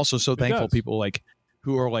 But I'm also so thankful people like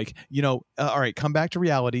who are like, you know, all right, come back to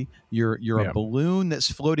reality. You're a balloon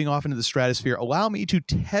that's floating off into the stratosphere. Allow me to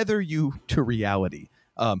tether you to reality.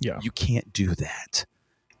 You can't do that.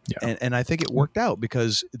 And I think it worked out,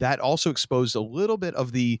 because that also exposed a little bit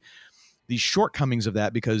of the shortcomings of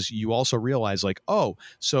that, because you also realize like, oh,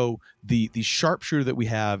 so the sharpshooter that we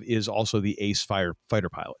have is also the ace fighter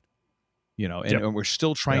pilot. You know, and we're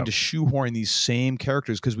still trying to shoehorn these same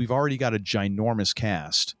characters because we've already got a ginormous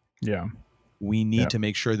cast. Yeah. We need to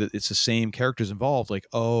make sure that it's the same characters involved. Like,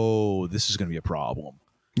 oh, this is going to be a problem.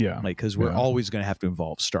 Yeah. Like, because we're always going to have to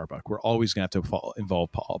involve Starbuck. We're always going to have to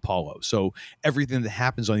involve Apollo. So everything that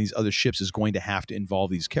happens on these other ships is going to have to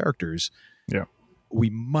involve these characters. Yeah.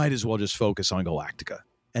 We might as well just focus on Galactica.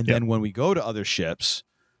 And then when we go to other ships,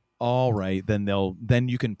 all right, then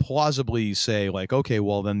you can plausibly say like, okay,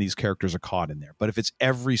 well, then these characters are caught in there. But if it's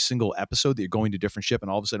every single episode that you're going to a different ship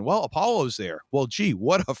and all of a sudden, well, Apollo's there. Well, gee,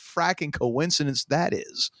 what a fracking coincidence that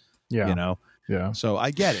is. Yeah. You know? Yeah. So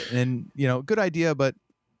I get it. And, you know, good idea, but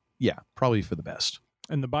yeah, probably for the best.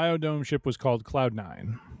 And the Biodome ship was called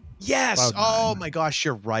Cloud9. Yes. Cloud9. Oh my gosh,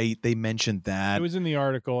 you're right. They mentioned that. It was in the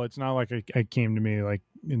article. It's not like it came to me like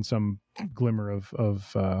in some glimmer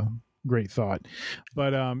of great thought. But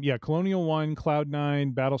Colonial One,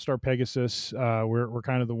 Cloud9, Battlestar Pegasus were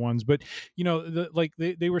kind of the ones. But you know,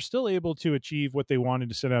 they were still able to achieve what they wanted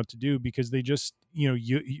to set out to do, because they just, you know,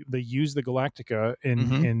 they use the Galactica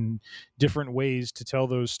in different ways to tell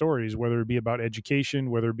those stories, whether it be about education,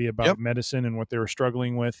 whether it be about medicine and what they were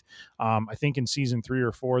struggling with. I think in season 3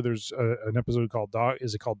 or 4 there's an episode called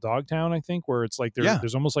Dogtown, I think, where it's like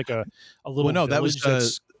there's almost like a little village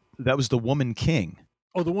that was the Woman King.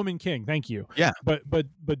 Oh, the Woman King. Thank you. Yeah.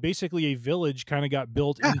 But basically a village kind of got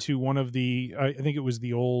built into one of the, I think it was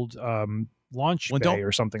the old launch bay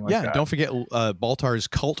or something like that. Yeah. Don't forget Baltar's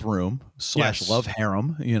cult room / love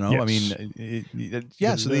harem. You know, I mean,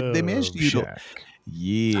 so they managed to utilize.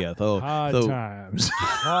 Yeah, hard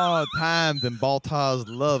times and Baltar's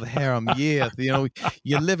love harem. Yeah, you know,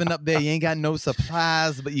 you're living up there. You ain't got no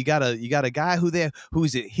supplies, but you got a guy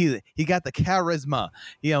he got the charisma.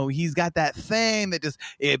 You know, he's got that thing that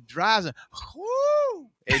it drives him.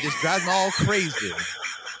 It just drives him all crazy.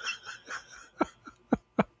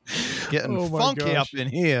 Getting funky up in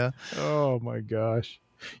here. Oh my gosh!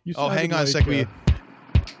 Hang on a second.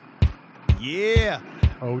 Yeah.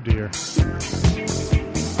 Oh dear.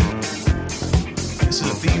 This is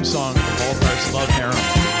a theme song for Baltar's Love Harem.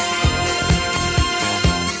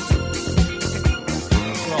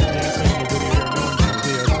 We're all dancing in the video here. No one can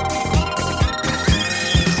see us.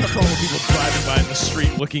 It's the problem with people driving by in the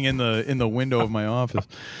street looking in the window of my office.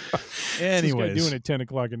 Anyways. This guy doing it 10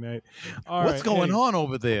 o'clock at night. What's going on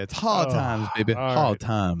over there? It's hard times, baby. Hard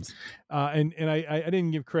times. And I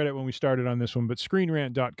didn't give credit when we started on this one, but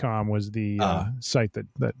ScreenRant.com was the site that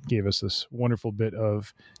gave us this wonderful bit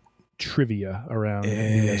of trivia around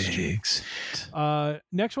USG.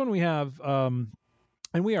 Next one we have, and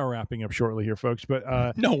we are wrapping up shortly here, folks,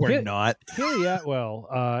 but no, we're not. Haley Atwell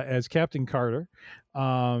as Captain Carter.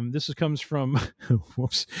 This comes from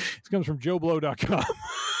whoops. This comes from JoeBlow.com.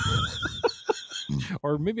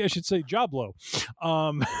 or maybe I should say Jablo.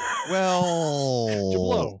 Well,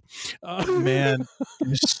 Jablo. Man,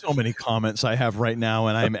 there's so many comments I have right now,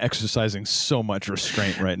 and I'm exercising so much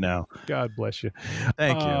restraint right now. God bless you.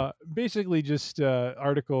 Thank you. Basically, just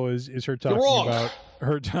article is her talking about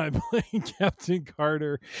her time playing Captain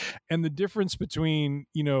Carter and the difference between,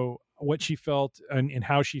 you know, what she felt and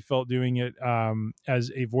how she felt doing it as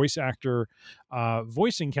a voice actor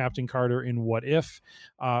voicing Captain Carter in What If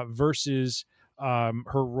versus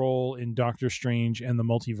her role in Doctor Strange and the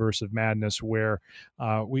Multiverse of Madness, where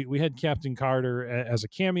we had Captain Carter as a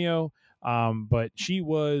cameo, but she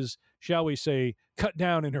was, shall we say, cut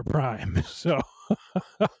down in her prime. So,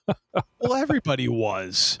 well, everybody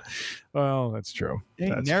was. Well, that's true.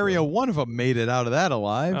 Nary one of them made it out of that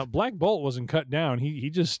alive. Black Bolt wasn't cut down. He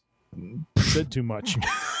just said too much.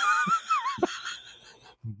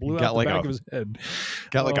 Blew out the back of his head.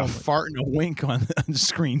 Got like a fart and a wink on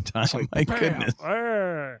screen time. Like, my goodness.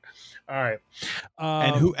 All right.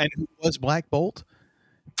 And who was Black Bolt?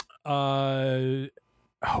 What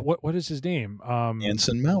is his name?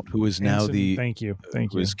 Anson Mount, who is now Anson, thank you.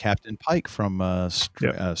 Who is Captain Pike from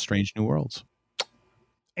Strange New Worlds.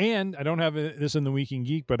 And I don't have this in the Week in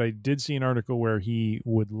Geek, but I did see an article where he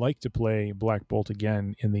would like to play Black Bolt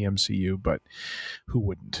again in the MCU, but who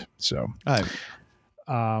wouldn't? So,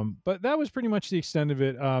 but that was pretty much the extent of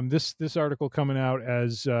it. This article coming out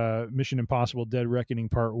as Mission Impossible: Dead Reckoning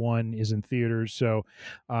Part 1 is in theaters. So,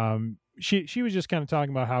 she was just kind of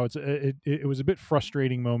talking about how it was a bit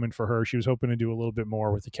frustrating moment for her. She was hoping to do a little bit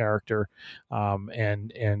more with the character,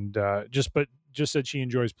 just said she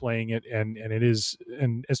enjoys playing it, and it is,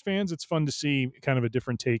 and as fans, it's fun to see kind of a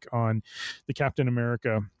different take on the Captain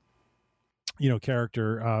America, you know,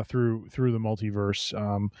 character through the multiverse.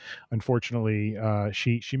 Unfortunately,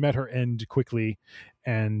 she met her end quickly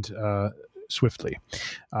and swiftly.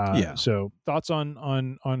 So thoughts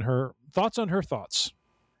on her thoughts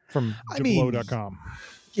from Jablo.com.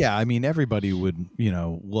 Yeah, I mean, everybody would, you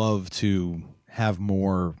know, love to have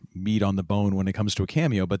more meat on the bone when it comes to a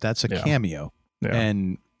cameo, but that's a cameo. Yeah.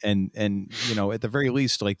 And you know, at the very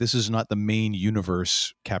least, like, this is not the main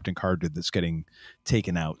universe Captain Carter that's getting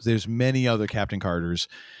taken out. There's many other Captain Carters.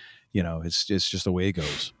 You know, it's just the way it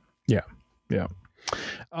goes. Yeah.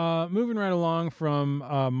 Moving right along from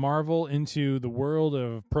Marvel into the world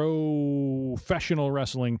of professional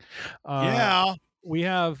wrestling. We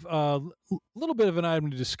have a little bit of an item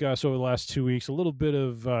to discuss over the last 2 weeks, a little bit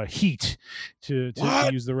of heat to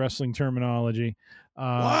use the wrestling terminology.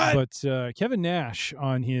 But Kevin Nash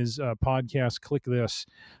on his podcast, Click This,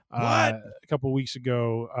 a couple of weeks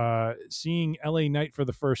ago, seeing LA Knight for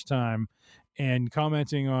the first time and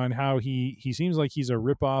commenting on how he seems like he's a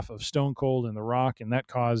ripoff of Stone Cold and The Rock, and that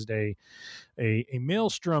caused a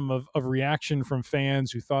maelstrom of reaction from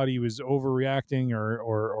fans who thought he was overreacting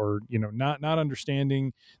or you know, not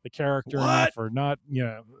understanding the character enough, or not, you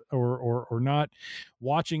know, or not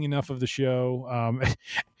watching enough of the show.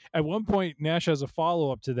 At one point, Nash has a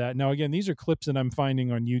follow-up to that. Now, again, these are clips that I'm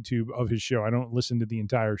finding on YouTube of his show. I don't listen to the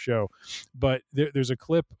entire show. But there's a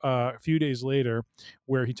clip a few days later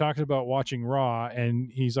where he talks about watching Raw,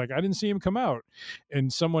 and he's like, I didn't see him come out.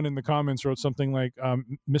 And someone in the comments wrote something like,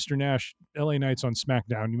 Mr. Nash, LA Knight's on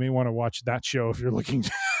SmackDown. You may want to watch that show if you're looking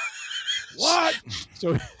to... What?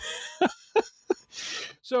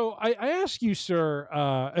 So I ask you, sir,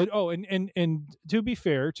 and to be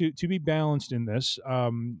fair, to be balanced in this,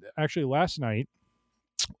 actually last night,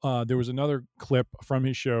 there was another clip from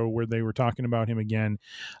his show where they were talking about him again.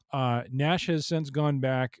 Nash has since gone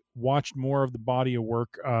back, watched more of the body of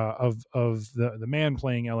work of the man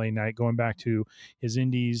playing LA Knight, going back to his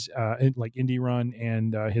indies, like indie run,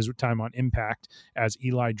 and his time on Impact as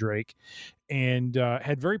Eli Drake, and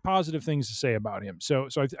had very positive things to say about him. So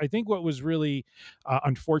I think what was really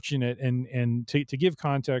unfortunate, and to give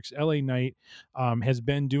context, LA Knight has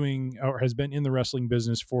been in the wrestling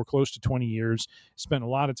business for close to 20 years, spent a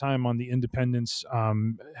lot of time on the independents,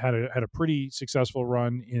 had a pretty successful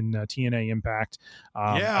run in TNA Impact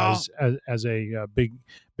as a big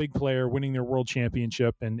player, winning their world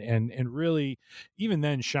championship, and really even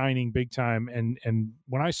then shining big time. And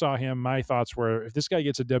when I saw him, my thoughts were, if this guy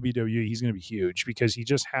gets a WWE, he's going to be huge, because he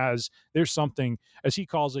just there's something, as he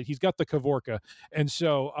calls it, he's got the Kavorka. And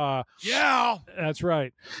so that's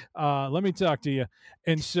right. Let me talk to you.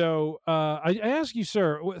 And so I ask you,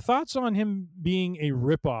 sir, thoughts on him being a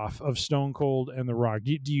ripoff of Stone Cold and The Rock?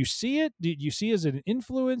 Do you see it? Do you see it as an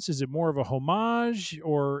influence? Is it more of a homage,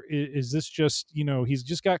 or is this just, you know, he's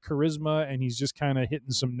just got charisma and he's just kind of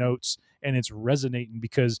hitting some notes and it's resonating?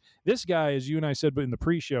 Because this guy, as you and I said, but in the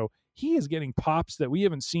pre-show, he is getting pops that we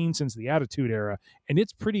haven't seen since the Attitude Era, and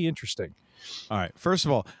it's pretty interesting. All right. First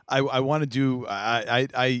of all, I want to do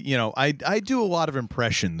I do a lot of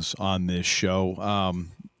impressions on this show,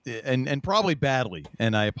 and probably badly,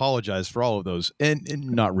 and I apologize for all of those, and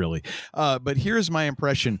not really. But here's my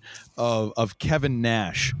impression of Kevin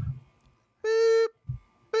Nash.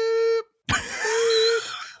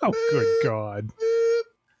 Oh, good God.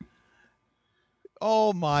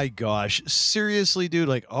 Oh my gosh. Seriously, dude,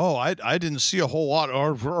 like, I didn't see a whole lot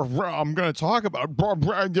I'm going to talk about.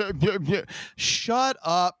 Shut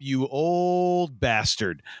up, you old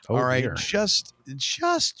bastard. All right. Dear. Just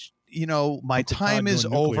my Uncle time Todd is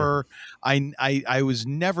going nuclear. over. I was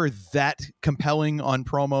never that compelling on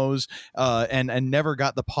promos, and never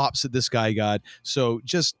got the pops that this guy got. So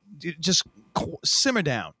just simmer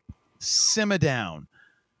down.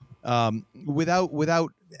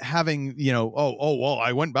 Without having, well,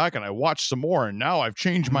 I went back and I watched some more and now I've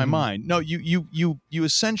changed my mind. No, you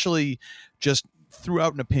essentially just threw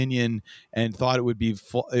out an opinion and thought it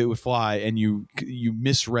would fly, and you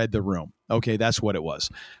misread the room. Okay, that's what it was.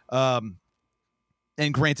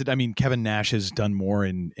 And granted, I mean, Kevin Nash has done more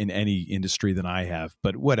in any industry than I have,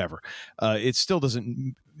 but whatever. It still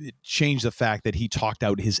doesn't change the fact that he talked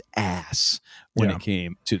out his ass when it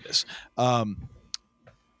came to this.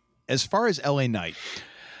 As far as LA Knight,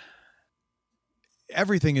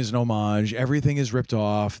 everything is an homage. Everything is ripped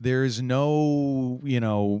off. There's no,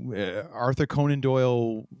 Arthur Conan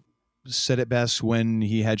Doyle said it best when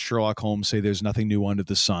he had Sherlock Holmes say there's nothing new under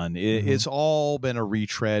the sun. It's all been a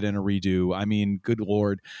retread and a redo. I mean, good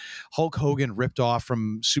Lord. Hulk Hogan ripped off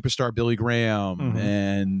from superstar Billy Graham,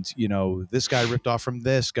 and, this guy ripped off from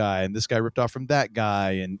this guy, and this guy ripped off from that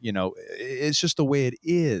guy. And, it's just the way it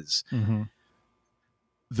is.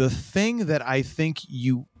 The thing that I think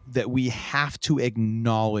that we have to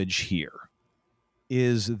acknowledge here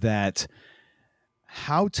is that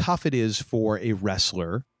how tough it is for a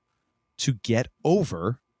wrestler to get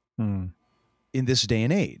over in this day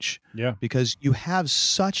and age. Yeah. Because you have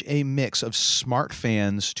such a mix of smart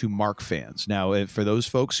fans to mark fans. Now, for those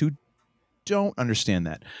folks who don't understand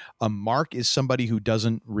that, a mark is somebody who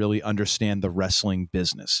doesn't really understand the wrestling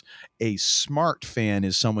business. A smart fan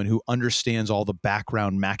is someone who understands all the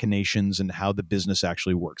background machinations and how the business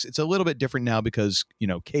actually works. It's a little bit different now because,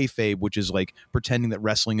 kayfabe, which is like pretending that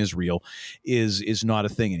wrestling is real, is not a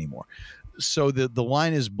thing anymore. So the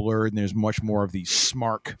line is blurred, and there's much more of the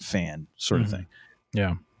smart fan sort of thing.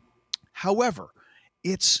 Yeah. However,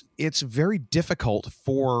 it's very difficult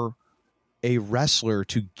for a wrestler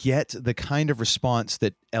to get the kind of response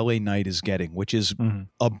that LA Knight is getting, which is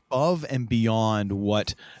above and beyond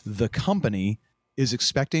what the company is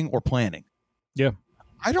expecting or planning. Yeah.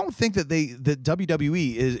 I don't think that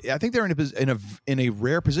WWE is. I think they're in a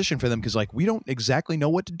rare position for them, because we don't exactly know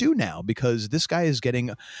what to do now, because this guy is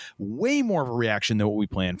getting way more of a reaction than what we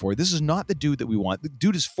planned for. This is not the dude that we want. The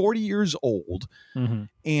dude is 40 years old,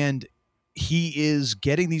 and he is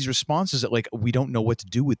getting these responses that we don't know what to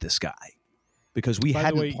do with this guy, because we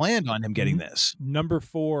hadn't planned on him getting this. Number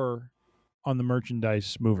 4 on the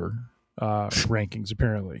merchandise mover rankings,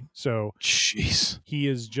 apparently. So jeez, he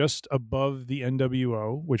is just above the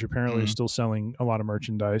NWO, which apparently is still selling a lot of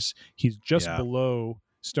merchandise. He's just below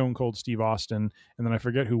Stone Cold Steve Austin, and then I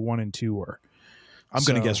forget who 1 and 2 were. I'm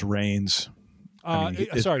going to guess Reigns.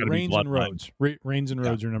 Reigns and Rhodes. Reigns and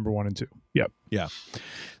Rhodes are number 1 and 2. Yep. Yeah.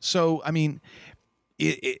 So I mean,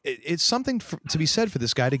 it's something to be said for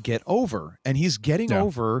this guy to get over, and he's getting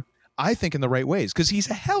over, I think, in the right ways, because he's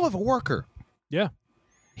a hell of a worker. Yeah.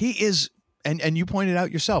 He is, and you pointed out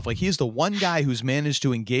yourself, he is the one guy who's managed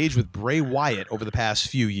to engage with Bray Wyatt over the past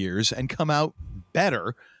few years and come out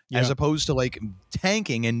better, as opposed to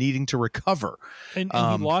tanking and needing to recover. And he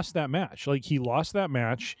lost that match.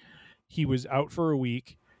 He was out for a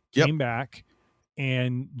week, came back,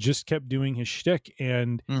 and just kept doing his shtick.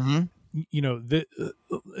 And and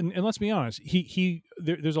let's be honest,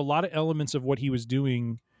 there's a lot of elements of what he was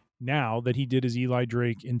doing now that he did as Eli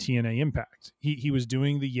Drake in TNA Impact. He was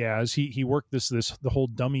doing the Yaz. He worked the whole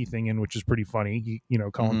dummy thing in, which is pretty funny.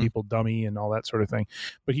 Calling people dummy and all that sort of thing.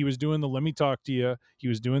 But he was doing the let me talk to you. He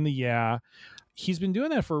was doing the yeah. He's been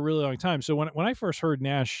doing that for a really long time. So when I first heard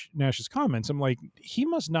Nash's comments, I'm like, he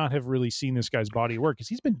must not have really seen this guy's body work, because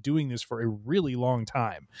he's been doing this for a really long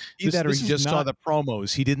time. He just saw the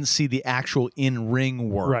promos. He didn't see the actual in-ring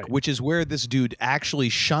work, which is where this dude actually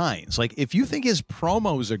shines. If you think his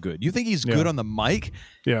promos are good, you think he's good on the mic,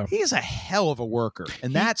 he's a hell of a worker.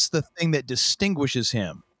 And that's the thing that distinguishes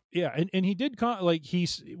him. Yeah, and he did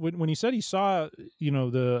when he said he saw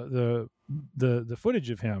the footage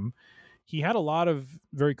of him, he had a lot of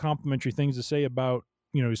very complimentary things to say about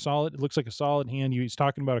he's solid. It looks like a solid hand. He's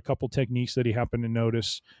talking about a couple techniques that he happened to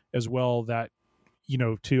notice as well that,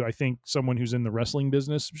 to I think someone who's in the wrestling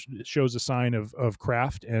business shows a sign of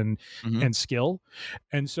craft and skill.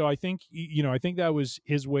 And so I think, I think that was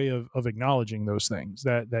his way of acknowledging those things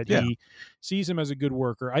that he sees him as a good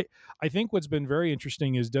worker. I think what's been very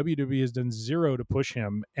interesting is WWE has done zero to push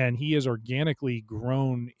him, and he has organically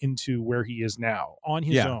grown into where he is now on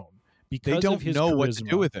his own. Because they don't of his know charisma. what to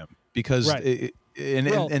do with him because Right.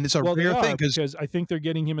 and it's a rare thing because I think they're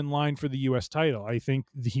getting him in line for the U.S. title. I think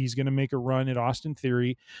he's going to make a run at Austin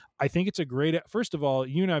Theory. I think it's a great. First of all,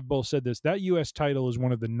 you and I have both said this. That U.S. title is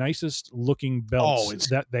one of the nicest looking belts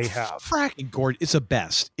that they have. Fracking gorgeous. It's the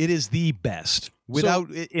best. It is the best.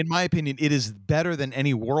 Without, in my opinion, it is better than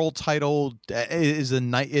any world title. It is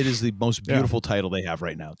the most beautiful title they have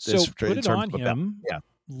right now. So put it on him. Yeah.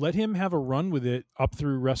 Let him have a run with it up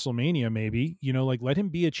through WrestleMania, maybe. Let him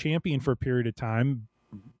be a champion for a period of time.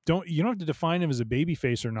 You don't have to define him as a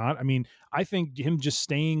babyface or not. I mean, I think him just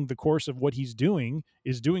staying the course of what he's doing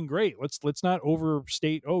is doing great. Let's not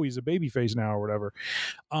overstate, he's a babyface now or whatever.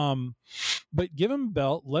 But give him a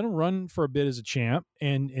belt, let him run for a bit as a champ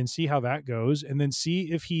and see how that goes. And then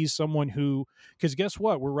see if he's someone who, because guess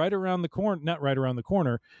what? We're right around the corner, not right around the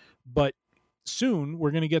corner, but soon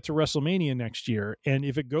we're going to get to WrestleMania next year. And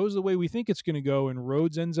if it goes the way we think it's going to go and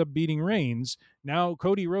Rhodes ends up beating Reigns, now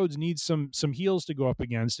Cody Rhodes needs some heels to go up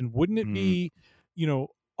against. And wouldn't it be,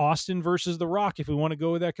 Austin versus The Rock, if we want to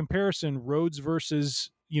go with that comparison, Rhodes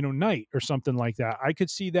versus, Knight or something like that? I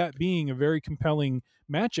could see that being a very compelling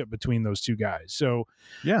matchup between those two guys. So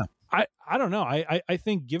yeah, I don't know. I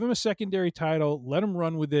think give him a secondary title, let him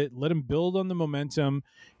run with it, let him build on the momentum.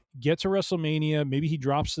 Get to WrestleMania, maybe he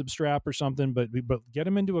drops the strap or something, but get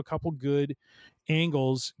him into a couple good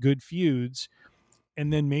angles, good feuds,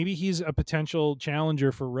 and then maybe he's a potential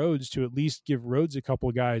challenger for Rhodes to at least give Rhodes a couple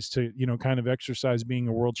of guys to, kind of exercise being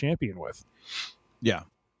a world champion with. Yeah.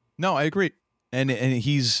 No, I agree. And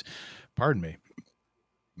he's, pardon me,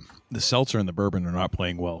 the seltzer and the bourbon are not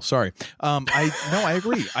playing well. Sorry. I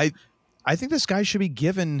agree. I think this guy should be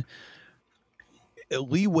given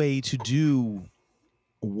leeway to do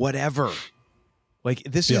whatever. Like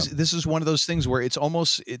this is one of those things where it's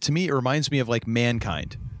almost, to me, it reminds me of like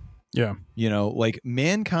Mankind. Yeah. Like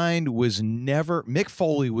Mankind was never, Mick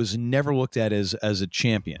Foley was never looked at as a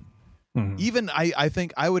champion. Mm-hmm. Even I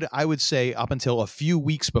think I would say up until a few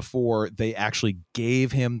weeks before they actually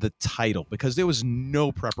gave him the title, because there was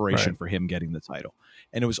no preparation for him getting the title.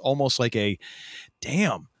 And it was almost like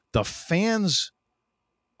damn, the fans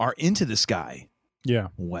are into this guy. Yeah.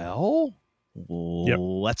 Well,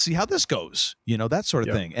 let's see how this goes, that sort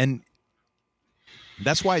of thing. And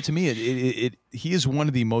that's why, to me, he is one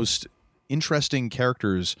of the most interesting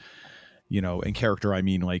characters, and character, I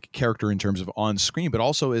mean like character in terms of on screen, but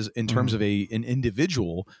also as in terms of an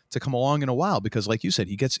individual to come along in a while, because like you said,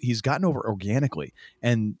 he's gotten over organically,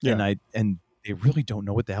 and they really don't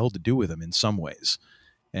know what the hell to do with him in some ways.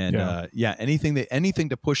 And anything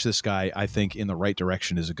to push this guy, I think, in the right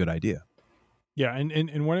direction is a good idea. Yeah,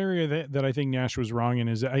 and one area that I think Nash was wrong in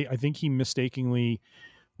is I think he mistakenly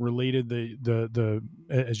related the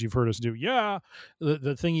as you've heard us do,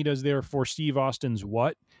 the thing he does there for Steve Austin's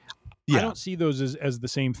what? Yeah. I don't see those as the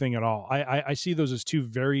same thing at all. I see those as two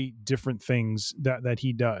very different things that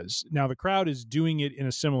he does. Now the crowd is doing it in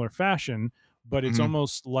a similar fashion, but it's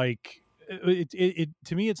almost like it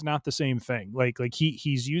to me it's not the same thing. Like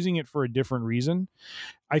he's using it for a different reason.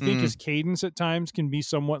 I think his cadence at times can be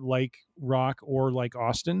somewhat like Rock or like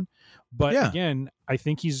Austin, but again, I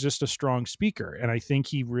think he's just a strong speaker, and I think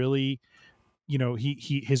he really,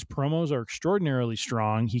 his promos are extraordinarily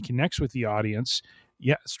strong. He connects with the audience.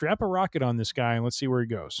 Yeah, strap a rocket on this guy and let's see where he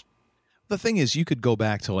goes. The thing is, you could go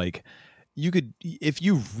back to if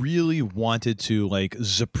you really wanted to, like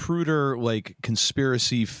Zapruder, like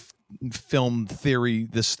conspiracy film theory,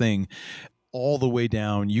 this thing all the way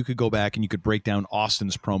down, you could go back and you could break down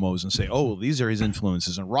Austin's promos and say, oh, these are his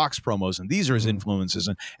influences, and Rock's promos, and these are his influences,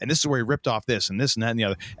 and this is where he ripped off this and this and that and the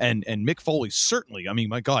other. And Mick Foley, certainly, I mean,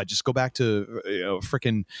 my God, just go back to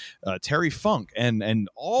freaking Terry Funk and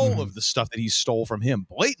all of the stuff that he stole from him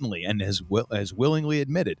blatantly and has willingly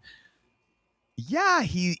admitted. Yeah,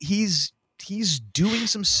 he's doing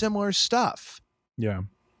some similar stuff. Yeah.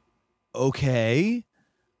 Okay.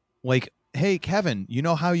 Like, hey, Kevin, you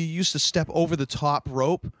know how you used to step over the top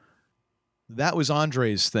rope? That was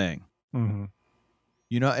Andre's thing. Mm-hmm.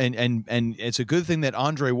 And it's a good thing that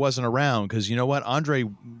Andre wasn't around, because you know what? Andre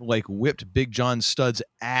whipped Big John Studd's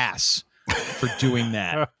ass for doing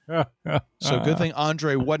that. So good thing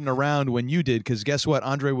Andre wasn't around when you did, because guess what?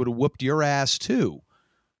 Andre would have whooped your ass too.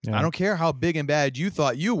 Yeah. I don't care how big and bad you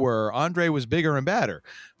thought you were. Andre was bigger and badder,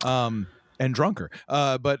 and drunker.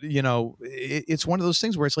 But it's one of those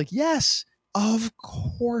things where it's like, yes, of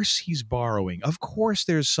course he's borrowing. Of course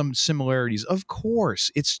there's some similarities. Of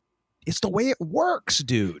course it's the way it works,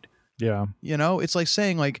 dude. Yeah. It's like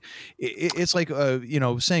saying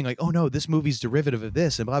saying like, oh no, this movie's derivative of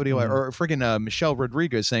this and blah, blah, blah. Or friggin' Michelle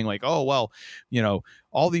Rodriguez saying like, oh, well,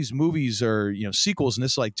 all these movies are, sequels. And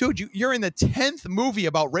it's like, dude, you're in the 10th movie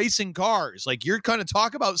about racing cars. Like you're going to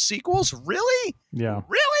talk about sequels? Really? Yeah.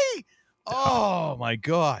 Really? Oh my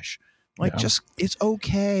gosh. Like it's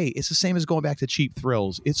okay. It's the same as going back to cheap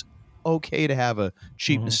thrills. It's okay to have a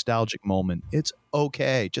cheap nostalgic moment. It's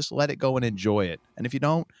okay. Just let it go and enjoy it. And if you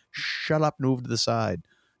don't, shut up and move to the side.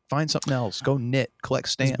 Find something else. Go knit, collect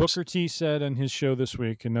stamps. As Booker T said on his show this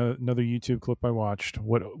week, another YouTube clip I watched,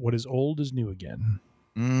 what is old is new again.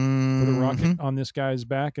 Put a rocket on this guy's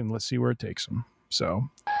back and let's see where it takes him. So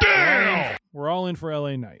we're all in for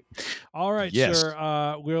LA Night. All right,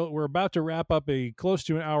 sir. We're about to wrap up a close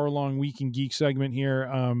to an hour-long Week in Geek segment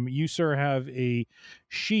here. You, sir, have a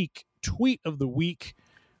chic tweet of the week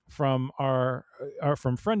from our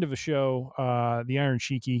from friend of the show, the Iron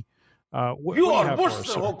Cheeky. You are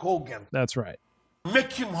worse than Hulk Hogan. That's right.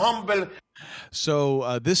 Make him humble.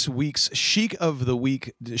 So this week's chic tweet of the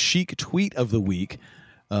week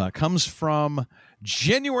comes from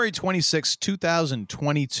January 26,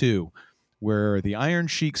 2022, where the Iron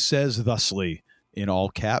Sheik says thusly, in all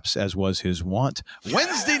caps, as was his wont,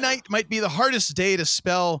 Wednesday night might be the hardest day to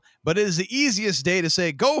spell, but it is the easiest day to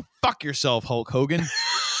say, go fuck yourself, Hulk Hogan.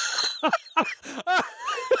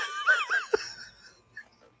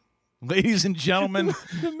 Ladies and gentlemen.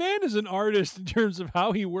 The man is an artist in terms of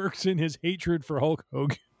how he works in his hatred for Hulk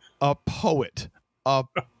Hogan. A poet,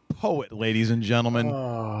 ladies and gentlemen,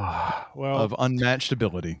 of unmatched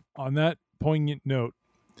ability. On that poignant note,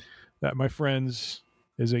 that, my friends,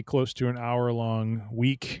 is a close to an hour-long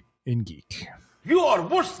Week in Geek. You are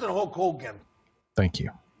worse than Hulk Hogan. Thank you.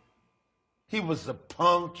 He was a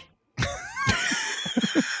punk.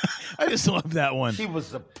 I just love that one. He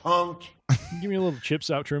was a punk. Give me a little Chips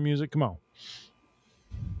outro music. Come on.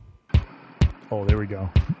 Oh, there we go.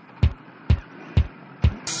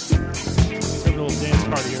 Have a little dance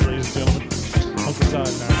party here, ladies and gentlemen. Uncle Todd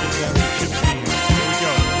now. Chips theme. Here we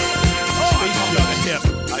go.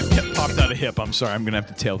 I popped out a hip. I'm sorry. I'm going to have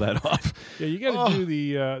to tail that off. Yeah, you got to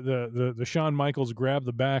do the Shawn Michaels grab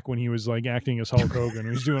the back when he was like acting as Hulk Hogan.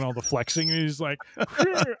 He was doing all the flexing. And he's like,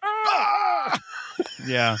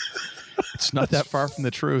 yeah. It's not that far from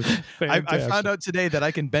the truth. I found out today that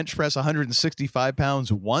I can bench press 165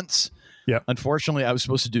 pounds once. Yeah. Unfortunately, I was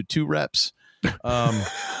supposed to do 2 reps.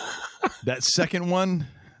 That second one,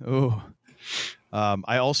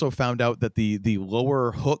 I also found out that the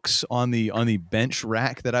lower hooks on the bench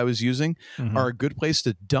rack that I was using are a good place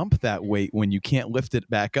to dump that weight when you can't lift it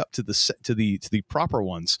back up to the proper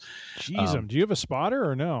ones. Jeez, do you have a spotter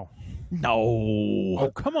or no? No.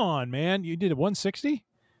 Oh, come on, man! You did a 160.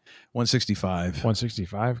 165.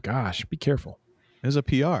 165. Gosh, be careful. It was a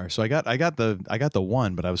PR. So I got the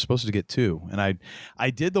 1, but I was supposed to get 2, and I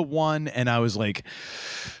did the 1, and I was like,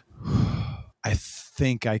 I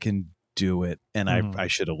think I can do it, and I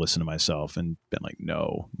should have listened to myself and been like,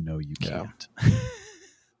 no, you can't.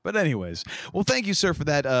 But anyways, well, thank you, sir, for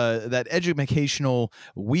that educational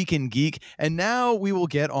Week in Geek, and now we will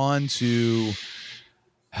get on to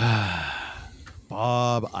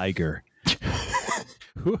Bob Iger.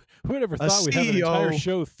 Who would ever thought we'd have an entire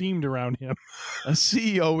show themed around him? A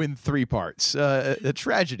CEO in 3 parts, a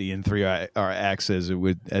tragedy in 3 acts, as you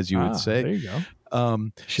would say. There you go.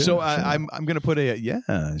 I'm going to put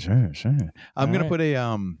sure. I'm going to put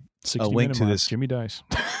a link to this. Jimmy Dice.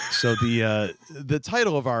 So the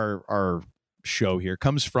title of our show here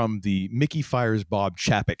comes from the Mickey Fires Bob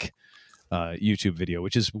Chapek YouTube video,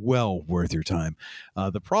 which is well worth your time.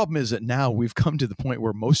 The problem is that now we've come to the point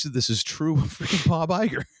where most of this is true of freaking Bob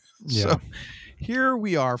Iger. Yeah. So here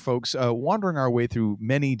we are, folks, wandering our way through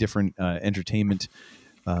many different entertainment,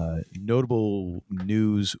 notable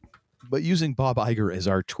news, but using Bob Iger as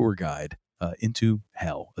our tour guide into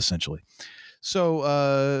hell, essentially. So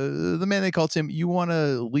the man they call Tim, you want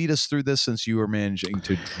to lead us through this since you are managing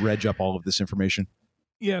to dredge up all of this information?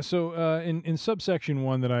 Yeah, so in subsection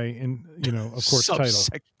 1 that of course, title.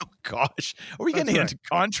 Oh, gosh. Are we getting into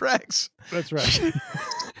contracts? That's right.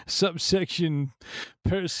 Subsection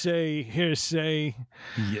per se, hearsay.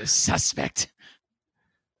 You suspect.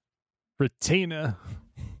 Retainer.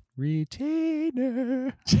 You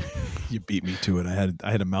beat me to it. I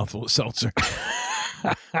had a mouthful of seltzer.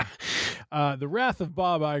 The Wrath of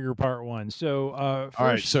Bob Iger, Part 1. So, all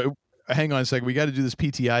right. So hang on a second. We got to do this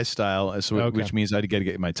PTI style, Okay. which means I got to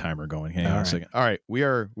get my timer going. Hang on All a second. All right, we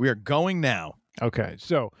are going now. Okay,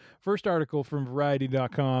 so first article from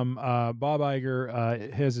Variety.com. Bob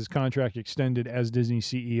Iger has his contract extended as Disney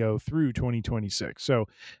CEO through 2026. So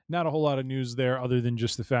not a whole lot of news there other than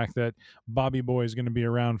just the fact that Bobby Boy is going to be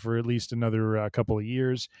around for at least another couple of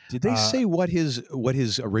years. Did they say what his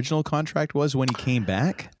original contract was when he came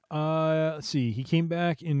back? Let's see. He came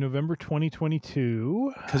back in November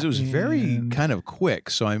 2022. Because it was very kind of quick.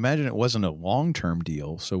 So I imagine it wasn't a long-term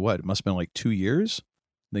deal. So what? It must have been like 2 years?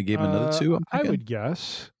 They gave him another 2? I would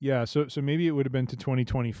guess. Yeah. So maybe it would have been to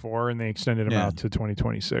 2024 and they extended him out to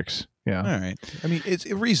 2026. Yeah. All right. I mean, it's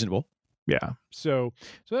reasonable. Yeah. So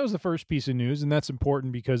that was the first piece of news, and that's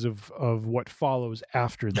important because of what follows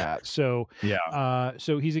after that. So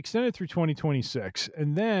so he's extended through 2026,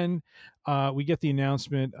 and then we get the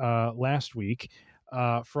announcement last week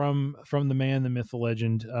from the man, the myth, the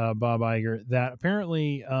legend, Bob Iger, that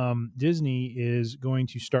apparently Disney is going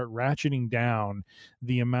to start ratcheting down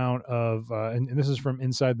the amount of, and this is from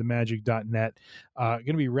InsideTheMagic.net, going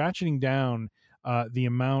to be ratcheting down the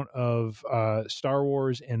amount of Star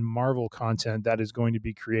Wars and Marvel content that is going to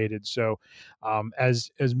be created. So as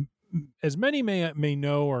many may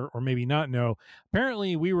know or maybe not know,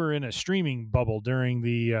 apparently we were in a streaming bubble during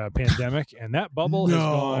the pandemic, and that bubble has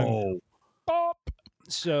gone pop.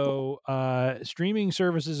 So streaming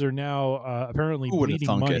services are now apparently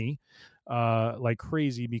bleeding money like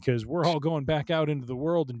crazy because we're all going back out into the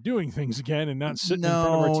world and doing things again and not sitting in front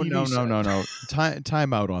of our TV set. No.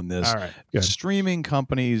 Time out on this. All right. Good. Streaming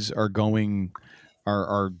companies are getting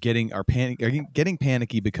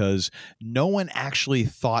panicky because no one actually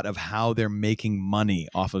thought of how they're making money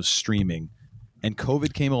off of streaming. And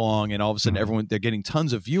COVID came along, and all of a sudden, they're getting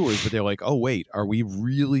tons of viewers, but they're like, "Oh wait, are we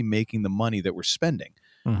really making the money that we're spending?"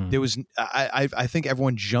 There was, I think,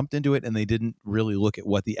 everyone jumped into it, and they didn't really look at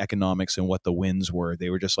what the economics and what the wins were. They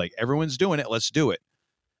were just like, "Everyone's doing it, let's do it."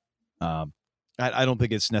 I don't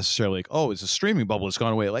think it's necessarily like, "Oh, it's a streaming bubble; it's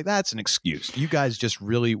gone away." Like that's an excuse. You guys just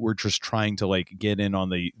really were just trying to like get in on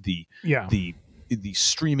the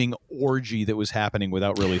streaming orgy that was happening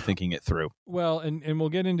without really thinking it through. Well, and we'll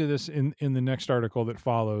get into this in the next article that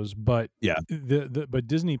follows, but but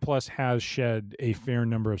Disney Plus has shed a fair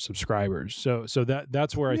number of subscribers. So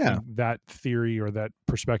that's where I think that theory or that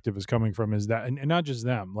perspective is coming from, is that, and not just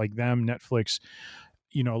them, like them, Netflix,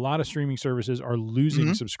 a lot of streaming services are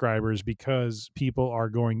losing subscribers because people are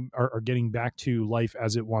getting back to life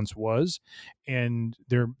as it once was, and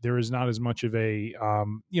there is not as much of a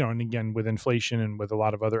and again, with inflation and with a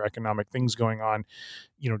lot of other economic things going on,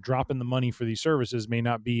 dropping the money for these services may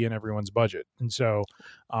not be in everyone's budget. And so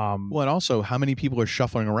and also how many people are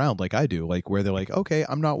shuffling around like I do, like where they're like, okay,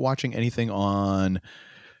 I'm not watching anything on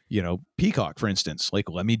Peacock, for instance, like,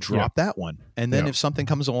 let me drop that one. And then if something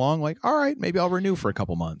comes along, like, all right, maybe I'll renew for a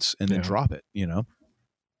couple months and then drop it,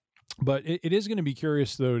 But it is going to be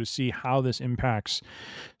curious, though, to see how this impacts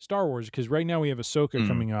Star Wars, because right now we have Ahsoka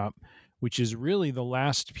coming up, which is really the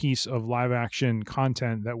last piece of live action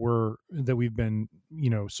content that we've been,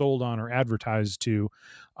 sold on or advertised to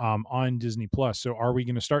on Disney Plus. So are we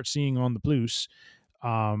going to start seeing on the Plus,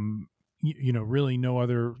 really no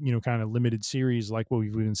other, kind of limited series like what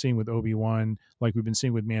we've been seeing with Obi-Wan, like we've been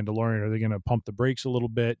seeing with Mandalorian? Are they going to pump the brakes a little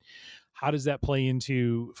bit? How does that play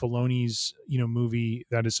into Filoni's, movie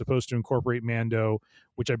that is supposed to incorporate Mando,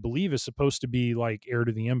 which I believe is supposed to be like Heir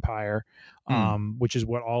to the Empire, which is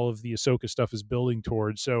what all of the Ahsoka stuff is building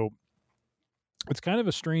towards. So it's kind of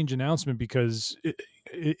a strange announcement because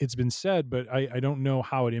it's been said, but I don't know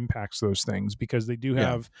how it impacts those things, because they do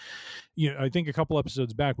have, I think a couple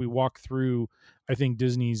episodes back, we walked through, I think,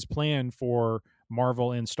 Disney's plan for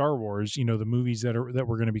Marvel and Star Wars, the movies that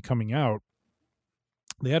were going to be coming out.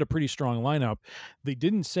 They had a pretty strong lineup. They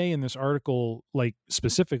didn't say in this article, like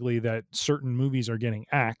specifically, that certain movies are getting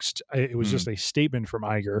axed. It was just a statement from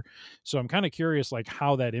Iger. So I'm kind of curious, like,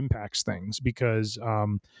 how that impacts things, because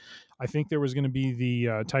I think there was going to be the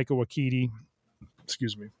Taika Waititi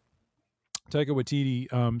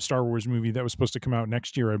Star Wars movie that was supposed to come out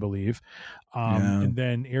next year, I believe. And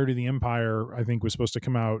then Heir to the Empire, I think, was supposed to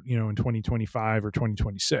come out, in 2025 or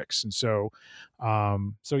 2026. And so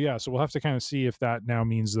we'll have to kind of see if that now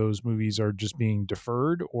means those movies are just being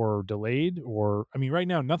deferred or delayed, or, I mean, right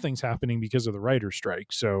now nothing's happening because of the writer's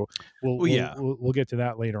strike. So we'll get to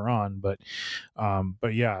that later on. But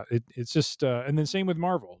yeah, it's just, and then same with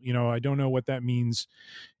Marvel, I don't know what that means.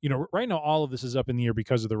 Right now, all of this is up in the air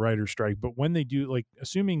because of the writer's strike, but when they do, like,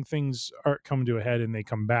 assuming things come to a head and they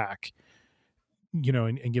come back,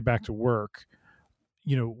 and get back to work,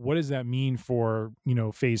 what does that mean for,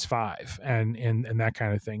 phase 5 and that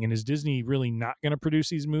kind of thing? And is Disney really not going to produce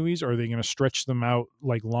these movies, or are they going to stretch them out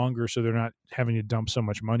like longer so they're not having to dump so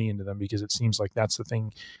much money into them? Because it seems like that's the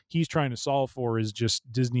thing he's trying to solve for, is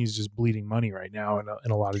just Disney's just bleeding money right now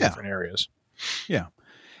in a lot of different areas. Yeah.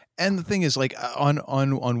 And the thing is, like,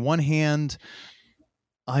 on one hand,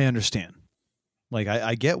 I understand. Like,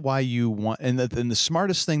 I get why you want, and the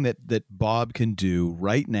smartest thing that Bob can do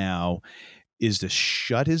right now is to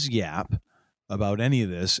shut his yap about any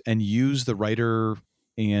of this and use the writer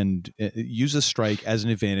and use the strike as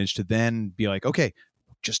an advantage to then be like, okay,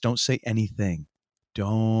 just don't say anything.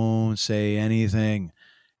 Don't say anything.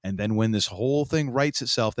 And then when this whole thing writes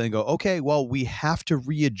itself, then go, okay, well, we have to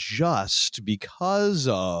readjust because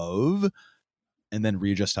of, and then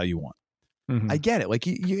readjust how you want. Mm-hmm. I get it. Like,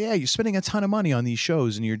 you're spending a ton of money on these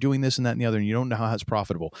shows and you're doing this and that and the other, and you don't know how it's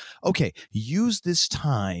profitable. Okay, use this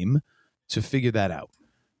time to figure that out.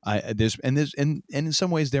 And in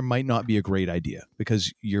some ways there might not be a great idea,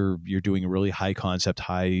 because you're doing a really high concept,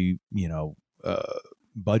 high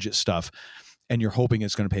budget stuff, and you're hoping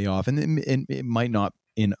it's going to pay off, and it might not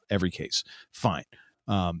in every case. Fine.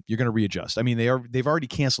 You're going to readjust. I mean, they've already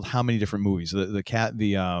canceled how many different movies?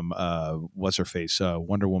 What's her face?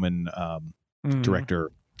 Wonder Woman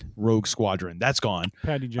director, Rogue Squadron. That's gone.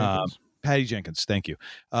 Patty Jenkins, thank you.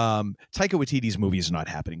 Taika Waititi's movie is not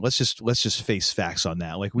happening. Let's just face facts on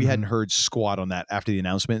that. Like, we hadn't heard squat on that after the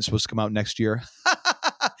announcement. It's supposed to come out next year.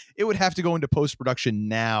 It would have to go into post-production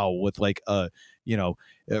now with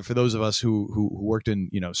for those of us who worked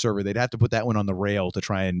in server, they'd have to put that one on the rail to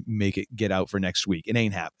try and make it get out for next week. It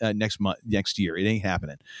ain't next year. It ain't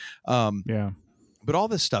happening. But all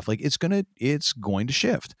this stuff, like, it's going to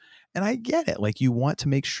shift, and I get it. Like, you want to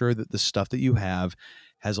make sure that the stuff that you have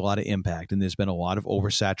has a lot of impact, and there's been a lot of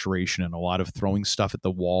oversaturation and a lot of throwing stuff at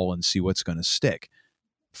the wall and see what's going to stick.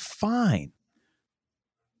 Fine.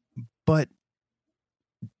 But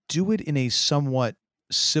do it in a somewhat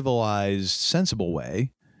civilized, sensible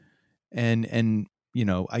way. And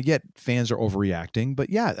I get fans are overreacting,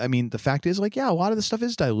 but yeah, I mean, the fact is, like, a lot of the stuff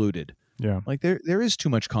is diluted. Yeah. Like, there is too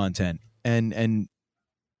much content, and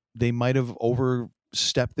they might have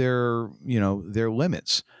overstepped their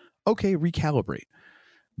limits. Okay, recalibrate.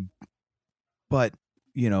 But,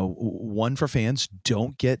 one for fans,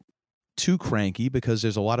 don't get too cranky, because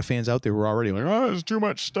there's a lot of fans out there who are already like, oh, there's too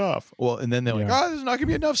much stuff. Well, and then they're like, oh, there's not gonna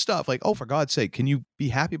be enough stuff. Like, oh, for God's sake, can you be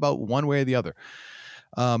happy about one way or the other?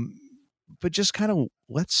 But just kind of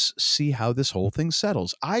let's see how this whole thing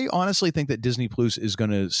settles. I honestly think that Disney Plus is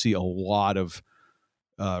going to see a lot of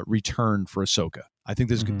return for Ahsoka. I think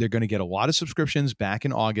they're going to get a lot of subscriptions back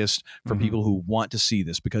in August for people who want to see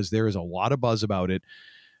this, because there is a lot of buzz about it.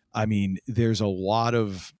 I mean, there's a lot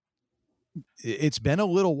of, it's been a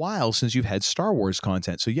little while since you've had Star Wars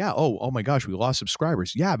content. So yeah, oh my gosh, we lost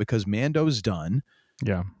subscribers. Yeah, because Mando's done.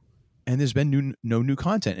 Yeah. And there's been no new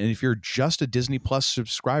content. And if you're just a Disney Plus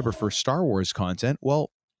subscriber for Star Wars content,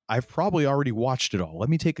 well, I've probably already watched it all. Let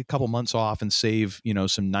me take a couple months off and save,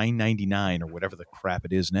 some $9.99 or whatever the crap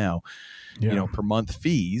it is now, per month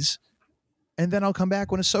fees. And then I'll come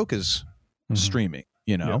back when Ahsoka's streaming,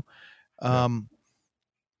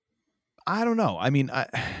 I don't know. I mean,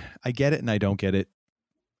 I get it and I don't get it.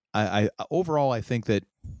 I overall, I think that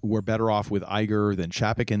we're better off with Iger than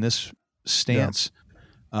Chapek in this stance.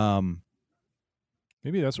 Yeah.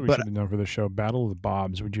 Maybe that's what we should have done for the show. Battle of the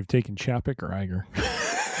Bobs. Would you have taken Chapek or Iger?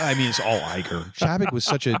 I mean, it's all Iger. Chapek was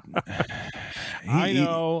such a. I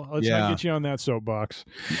know. Let's not get you on that soapbox.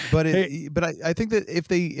 But I think that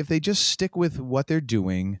if they just stick with what they're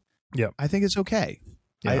doing, I think it's okay.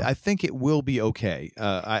 Yeah. I think it will be okay.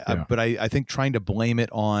 But I think trying to blame it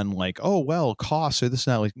on, like, oh well, costs or this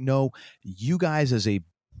and that, like, no, you guys as a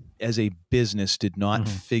business did not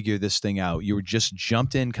figure this thing out. You were just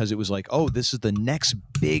jumped in because it was like, oh, this is the next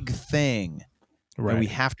big thing. Right. And we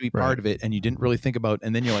have to be part of it. And you didn't really think about,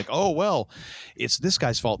 and then you're like, oh, well, it's this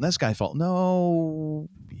guy's fault and this guy's fault. No,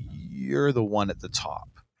 you're the one at the top.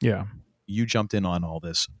 Yeah. You jumped in on all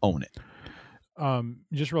this. Own it.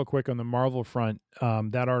 Just real quick on the Marvel front,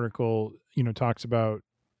 that article, talks about,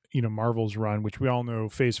 Marvel's run, which we all know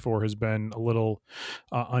Phase 4 has been a little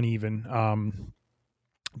uneven.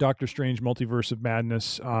 Doctor Strange Multiverse of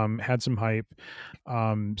Madness had some hype,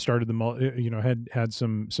 started had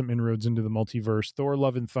some inroads into the multiverse. Thor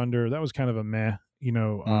Love and Thunder, that was kind of a meh,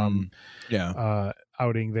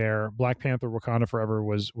 outing there. Black Panther Wakanda Forever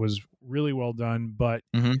was really well done, but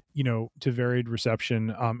to varied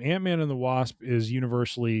reception. Ant-Man and the Wasp is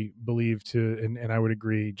universally believed to, and I would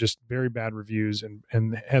agree, just very bad reviews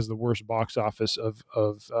and has the worst box office of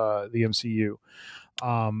the MCU.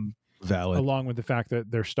 Valid. along with the fact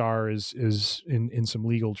that their star is in some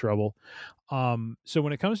legal trouble. So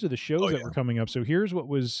when it comes to the shows that were coming up, so here's what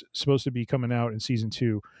was supposed to be coming out in season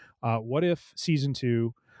 2. What if season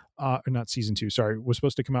 2, not season 2, sorry, was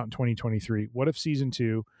supposed to come out in 2023. What if season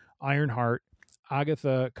 2, Ironheart,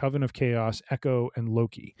 Agatha, Coven of Chaos, Echo, and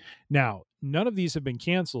Loki. Now, none of these have been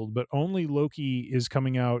canceled, but only Loki is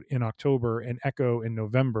coming out in October and Echo in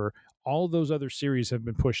November. All of those other series have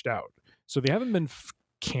been pushed out. So they haven't been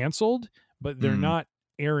canceled, but they're not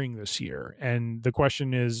airing this year. And the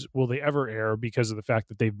question is, will they ever air because of the fact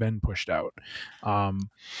that they've been pushed out?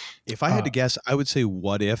 If I had to guess, I would say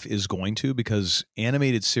What If is going to, because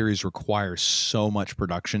animated series require so much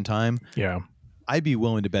production time. Yeah. I'd be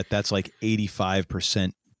willing to bet that's like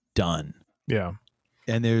 85% done. Yeah.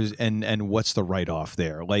 And there's and what's the write-off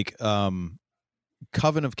there? Like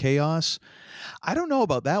Coven of Chaos. I don't know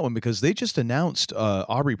about that one because they just announced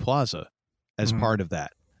Aubrey Plaza as part of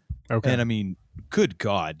that. Okay. And I mean, good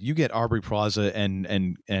God, you get Aubrey Plaza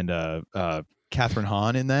and Catherine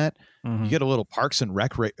Hahn in that. You get a little Parks and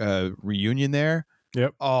Rec reunion there.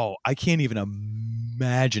 Yep. Oh, I can't even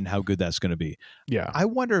imagine how good that's going to be. Yeah. I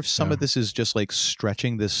wonder if some of this is just like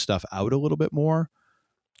stretching this stuff out a little bit more.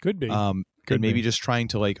 Could be. And maybe just trying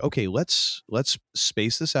to like, okay, let's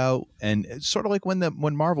space this out. And it's sort of like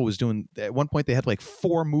when Marvel was doing, at one point they had like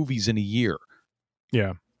 4 movies in a year.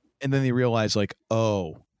 Yeah. And then they realized like,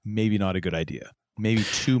 oh, maybe not a good idea. Maybe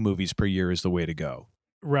 2 movies per year is the way to go.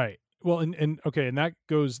 Right. Well, and okay, and that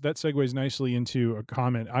segues nicely into a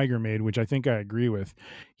comment Iger made, which I think I agree with.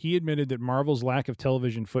 He admitted that Marvel's lack of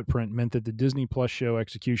television footprint meant that the Disney Plus show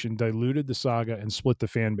execution diluted the saga and split the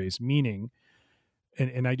fan base, meaning,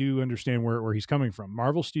 and I do understand where he's coming from.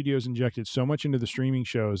 Marvel Studios injected so much into the streaming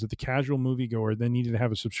shows that the casual moviegoer then needed to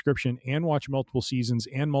have a subscription and watch multiple seasons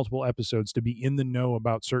and multiple episodes to be in the know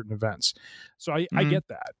about certain events. So I get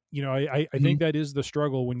that. You know, I think that is the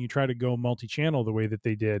struggle when you try to go multi-channel the way that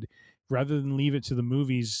they did, rather than leave it to the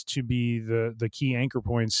movies to be the key anchor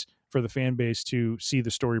points for the fan base to see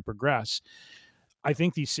the story progress. I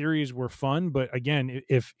think these series were fun, but again,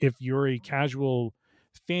 if you're a casual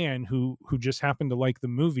fan who just happened to like the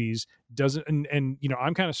movies, doesn't and you know,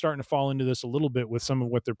 I'm kind of starting to fall into this a little bit with some of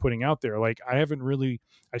what they're putting out there. Like I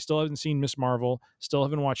still haven't seen Miss Marvel, still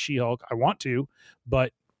haven't watched She-Hulk. I want to,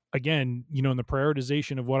 but again, you know, in the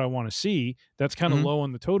prioritization of what I want to see, that's kind of low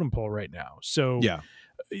on the totem pole right now. So yeah.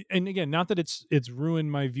 And again, not that it's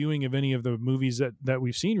ruined my viewing of any of the movies that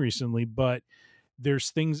we've seen recently, but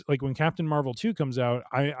there's things like when Captain Marvel 2 comes out,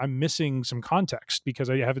 I'm missing some context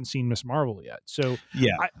because I haven't seen Miss Marvel yet. So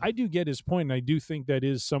yeah, I do get his point, and I do think that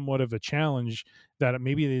is somewhat of a challenge that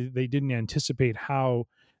maybe they didn't anticipate how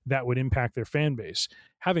that would impact their fan base.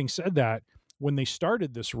 Having said that, when they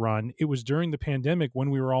started this run, it was during the pandemic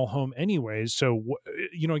when we were all home anyways. So,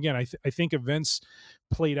 you know, again, I think events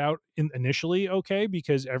played out initially okay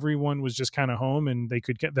because everyone was just kind of home and they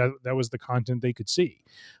could get that was the content they could see.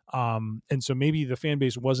 And so maybe the fan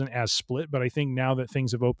base wasn't as split, but I think now that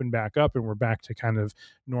things have opened back up and we're back to kind of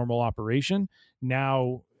normal operation,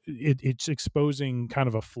 now it's exposing kind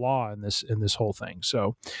of a flaw in this whole thing.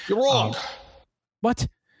 So you're wrong. What?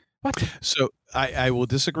 So I will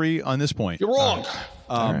disagree on this point. You're wrong.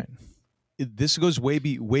 All right. This goes way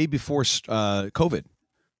before COVID,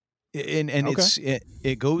 and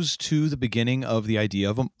it goes to the beginning of the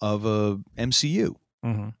idea of a MCU,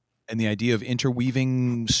 and the idea of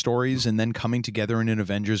interweaving stories and then coming together in an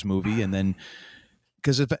Avengers movie, and then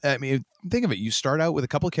because think of it, you start out with a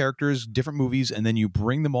couple of characters, different movies, and then you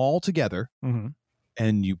bring them all together.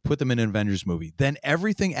 And you put them in an Avengers movie. Then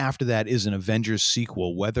everything after that is an Avengers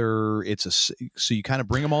sequel, whether it's so you kind of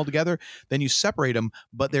bring them all together, then you separate them,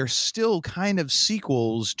 but they're still kind of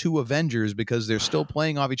sequels to Avengers because they're still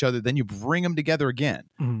playing off each other. Then you bring them together again.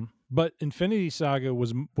 But Infinity Saga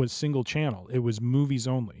was single channel. It was movies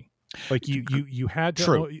only. Like you had to.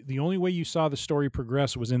 True. The only way you saw the story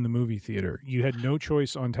progress was in the movie theater. You had no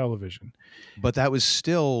choice on television. But that was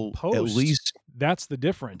still at least. That's the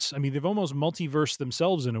difference. I mean, they've almost multiversed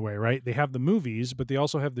themselves in a way, right? They have the movies, but they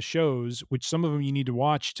also have the shows, which some of them you need to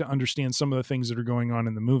watch to understand some of the things that are going on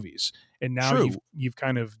in the movies. And now you've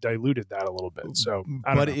kind of diluted that a little bit. So,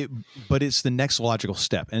 but it's the next logical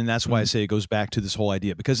step, and that's why I say it goes back to this whole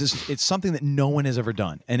idea because it's something that no one has ever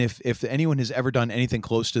done. And if anyone has ever done anything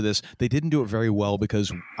close to this, they didn't do it very well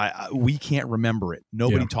because we can't remember it.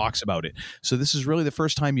 Nobody talks about it. So this is really the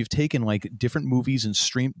first time you've taken like different movies and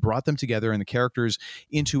brought them together and the characters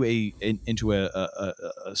into a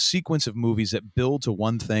sequence of movies that build to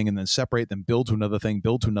one thing and then separate them, build to another thing,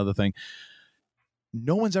 build to another thing.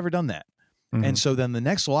 No one's ever done that. And so then the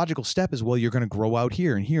next logical step is, well, you're going to grow out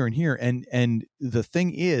here and here and here. And the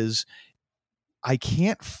thing is, I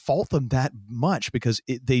can't fault them that much because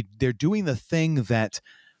they're doing the thing that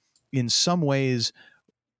in some ways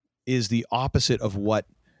is the opposite of what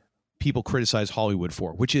people criticize Hollywood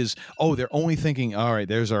for, which is, oh, they're only thinking, all right,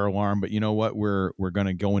 there's our alarm, but you know what? We're going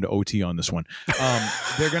to go into OT on this one.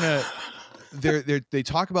 They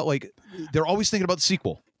talk about, like, they're always thinking about the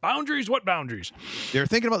sequel. Boundaries? What boundaries? They're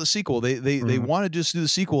thinking about the sequel. They want to just do the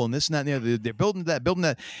sequel and this and that and the other. They're building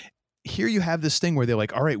that. Here you have this thing where they're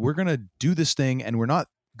like, all right, we're going to do this thing and we're not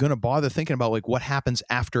going to bother thinking about like what happens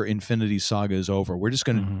after Infinity Saga is over. We're just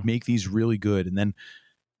going to make these really good. And then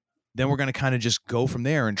we're going to kind of just go from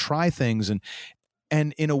there and try things. And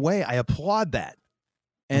in a way, I applaud that.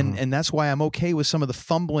 And that's why I'm okay with some of the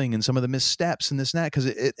fumbling and some of the missteps and this and that, because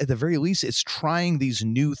at the very least, it's trying these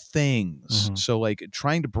new things. So like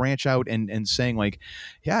trying to branch out and saying like,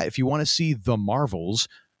 yeah, if you want to see the Marvels,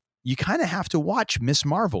 you kind of have to watch Miss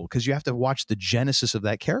Marvel because you have to watch the genesis of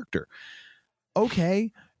that character.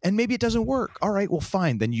 Okay. And maybe it doesn't work. All right, well,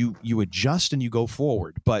 fine. Then you adjust and you go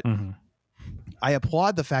forward. But I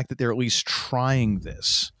applaud the fact that they're at least trying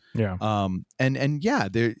this. Yeah. And yeah,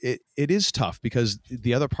 it is tough because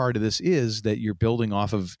the other part of this is that you're building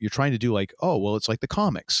off of, you're trying to do like, oh, well, it's like the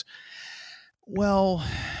comics. Well,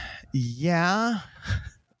 yeah,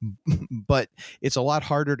 but it's a lot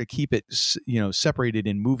harder to keep it, separated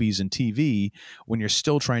in movies and TV when you're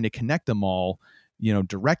still trying to connect them all,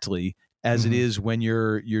 directly as it is when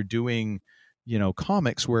you're doing,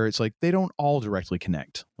 comics where it's like they don't all directly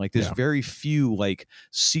connect. Like there's very few like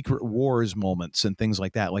Secret Wars moments and things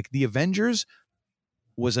like that. Like the Avengers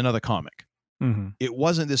was another comic. It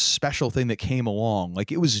wasn't this special thing that came along.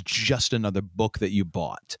 Like it was just another book that you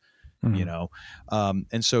bought, and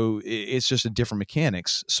so it's just a different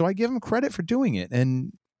mechanics. So I give them credit for doing it.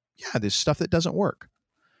 And yeah, there's stuff that doesn't work.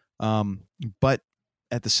 But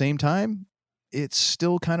at the same time, it's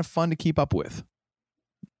still kind of fun to keep up with.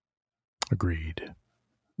 Agreed.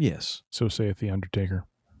 Yes. So saith the Undertaker.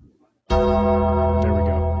 There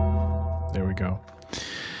we go.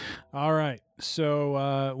 All right.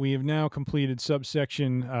 So we have now completed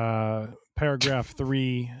subsection paragraph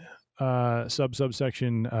 3,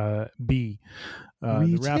 subsection B.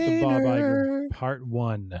 The Wrath of Bob Iger, part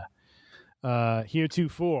 1.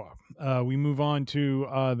 Heretofore, we move on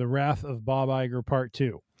to the Wrath of Bob Iger, part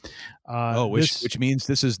 2. Which means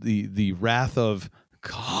this is the Wrath of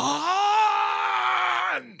God.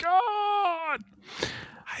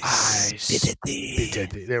 I spit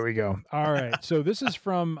it. There we go. All right. So this is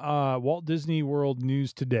from Walt Disney World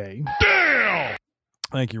News Today. Damn!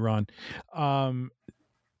 Thank you, Ron.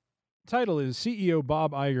 Title is CEO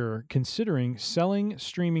Bob Iger considering selling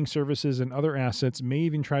streaming services and other assets, may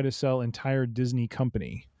even try to sell entire Disney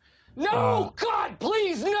company. No! God,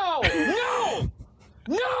 please, no! No!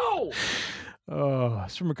 No!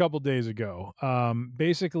 It's from a couple days ago.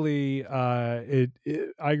 Basically,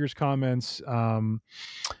 Iger's comments,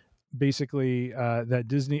 that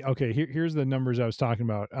Disney, okay, here's the numbers I was talking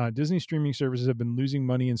about. Disney streaming services have been losing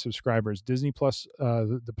money in subscribers. Disney Plus,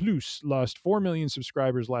 the Plus lost 4 million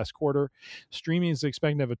subscribers last quarter. Streaming is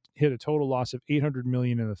expected to hit a total loss of 800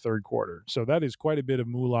 million in the third quarter. So that is quite a bit of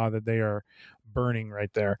moolah that they are burning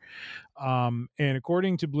right there. And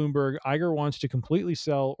according to Bloomberg, Iger wants to completely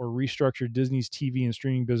sell or restructure Disney's TV and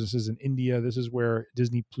streaming businesses in India. This is where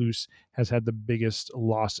Disney Plus has had the biggest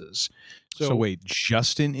losses. So wait,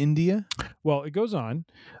 just in India? Well, it goes on.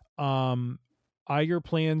 Iger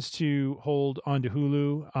plans to hold onto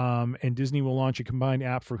Hulu, and Disney will launch a combined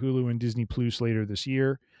app for Hulu and Disney Plus later this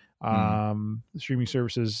year. The streaming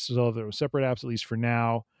services still have separate apps, at least for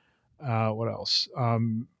now. What else?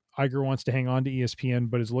 Iger wants to hang on to ESPN,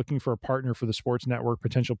 but is looking for a partner for the sports network.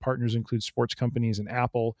 Potential partners include sports companies and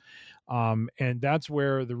Apple. And that's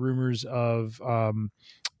where the rumors of,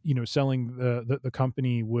 selling the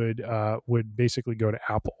company would basically go to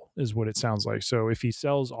Apple, is what it sounds like. So if he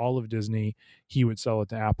sells all of Disney, he would sell it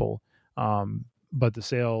to Apple. But the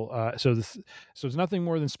sale, so it's nothing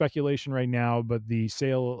more than speculation right now, but the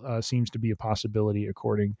sale seems to be a possibility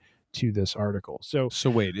according to this article. So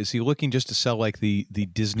wait, is he looking just to sell like the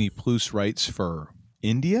Disney Plus rights for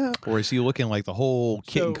India, or is he looking like the whole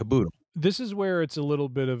kit and caboodle? This is where it's a little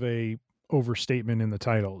bit of a overstatement in the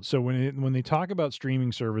title. So when they talk about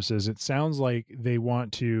streaming services, it sounds like they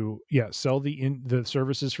want to sell the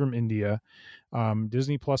services from India.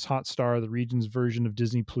 Disney Plus Hotstar, the region's version of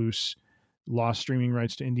Disney Plus, lost streaming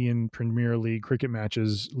rights to Indian Premier League cricket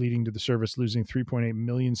matches, leading to the service losing 3.8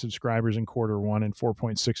 million subscribers in quarter 1 and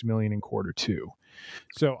 4.6 million in quarter 2.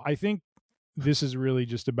 So I think this is really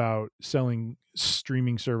just about selling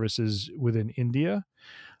streaming services within India.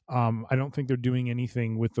 I don't think they're doing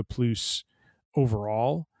anything with the Plus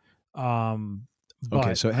overall.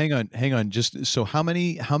 Okay, so hang on. Just so how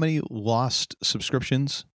many lost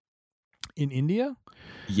subscriptions in India?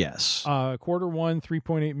 Yes. Quarter one,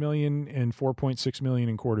 3.8 million and 4.6 million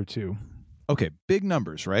in quarter two. Okay, big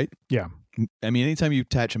numbers, right? Yeah. I mean, anytime you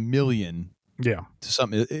attach 1 million to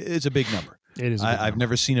something, it's a big number. It is. I've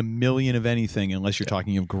never seen 1 million of anything unless you're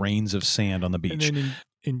talking of grains of sand on the beach. And then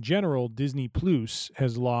in general, Disney Plus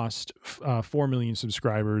has lost 4 million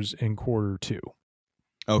subscribers in quarter two.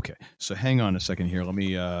 Okay, so hang on a second here. Let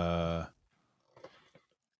me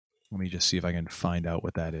just see if I can find out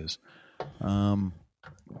what that is. All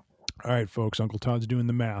right, folks. Uncle Todd's doing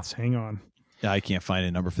the maths. Hang on. I can't find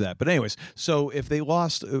a number for that. But anyways, so if they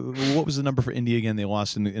lost, what was the number for India again? They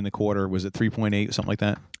lost in the quarter. Was it 3.8, something like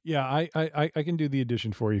that? Yeah, I can do the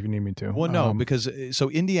addition for you if you need me to. Well, no, because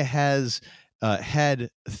so India has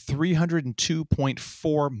had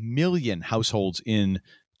 302.4 million households in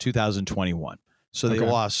 2021. So they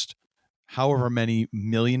lost however many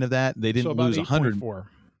million of that. They didn't lose 100.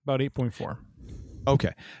 About 8.4.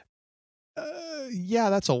 Okay. Yeah,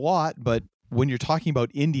 that's a lot. But when you're talking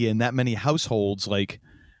about India and that many households, like,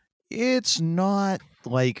 it's not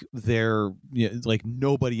like like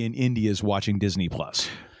nobody in India is watching Disney Plus.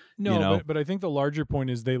 No, but I think the larger point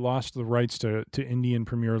is they lost the rights to Indian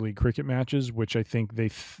Premier League cricket matches, which I think I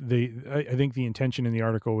think the intention in the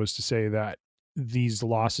article was to say that these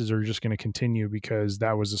losses are just going to continue because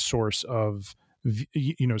that was a source of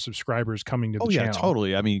subscribers coming to the channel. Yeah,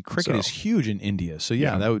 totally. I mean, cricket is huge in India, so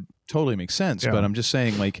yeah, that would totally make sense. Yeah. But I'm just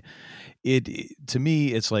saying, like, it to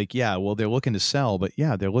me, it's like, yeah, well, they're looking to sell, but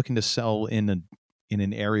yeah, they're looking to sell in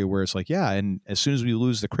an area where it's like, yeah, and as soon as we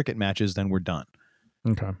lose the cricket matches, then we're done.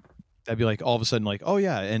 Okay. That'd be like all of a sudden, like, oh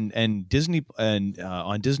yeah, and Disney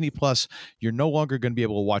on Disney Plus, you're no longer going to be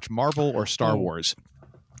able to watch Marvel or Star Wars.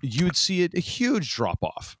 You would see a huge drop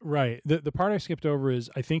off. Right. The part I skipped over is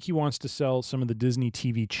I think he wants to sell some of the Disney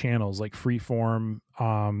TV channels like Freeform,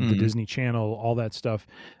 the Disney Channel, all that stuff.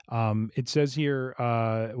 It says here,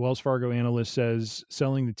 Wells Fargo analyst says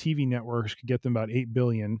selling the TV networks could get them about $8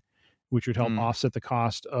 billion, which would help offset the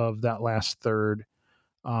cost of that last third.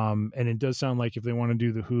 And it does sound like if they want to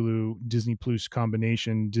do the Hulu Disney Plus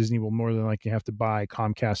combination, Disney will more than likely have to buy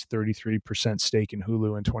Comcast 33% stake in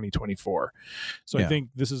Hulu in 2024. So I think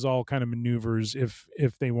this is all kind of maneuvers. If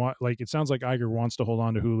they want, like, it sounds like Iger wants to hold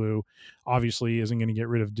on to Hulu, obviously isn't going to get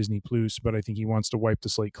rid of Disney Plus, but I think he wants to wipe the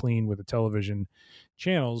slate clean with the television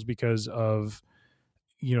channels because of,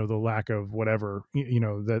 the lack of whatever,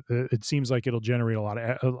 that it seems like it'll generate a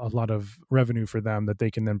lot of revenue for them that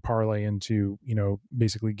they can then parlay into,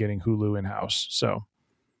 basically getting Hulu in-house. So,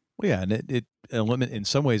 well, yeah, and it in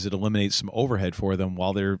some ways it eliminates some overhead for them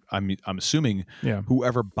while they're, I'm assuming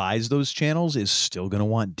whoever buys those channels is still going to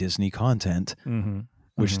want Disney content,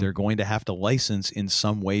 which they're going to have to license in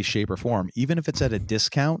some way, shape, or form, even if it's at a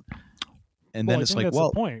discount. And then it's like, that's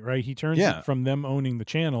the point, right? He turns it from them owning the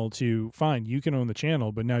channel to, fine, you can own the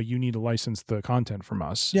channel, but now you need to license the content from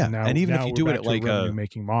us. Yeah, and even if you do it at like a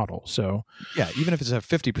making model, so yeah, even if it's a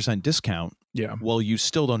 50% discount, well, you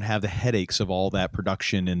still don't have the headaches of all that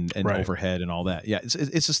production and overhead and all that. Yeah,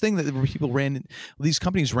 it's this thing that these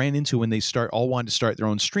companies ran into when they wanted to start their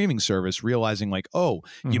own streaming service, realizing like, oh,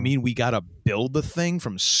 you mean we got to build the thing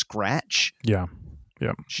from scratch? Yeah.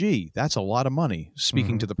 Yeah. Gee, that's a lot of money.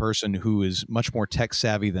 Speaking to the person who is much more tech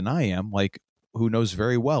savvy than I am, like, who knows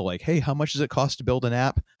very well, like, hey, how much does it cost to build an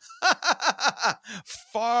app?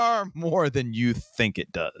 Far more than you think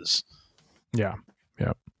it does. Yeah.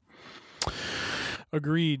 Yeah.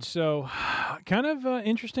 Agreed. So kind of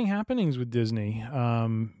interesting happenings with Disney,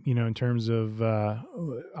 in terms of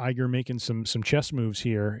Iger making some chess moves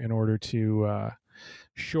here in order to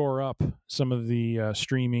shore up some of the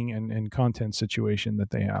streaming and content situation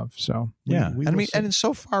that they have. So and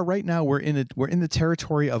so far right now we're in the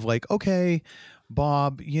territory of like, okay,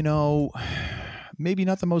 Bob, maybe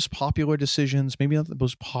not the most popular decisions, maybe not the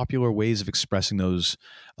most popular ways of expressing those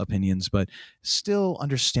opinions, but still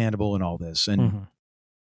understandable in all this. And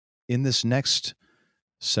in this next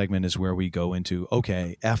segment is where we go into,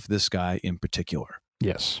 okay, F this guy in particular.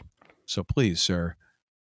 Yes. So please, sir.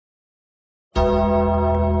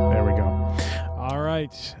 There we go. All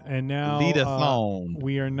right. And now we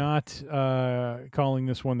are not calling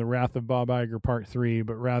this one the Wrath of Bob Iger Part 3,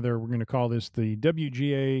 but rather we're going to call this the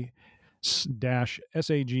WGA-SAG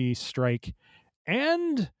strike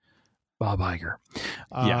and Bob Iger.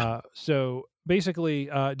 So basically,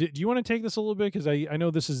 do you want to take this a little bit? Because I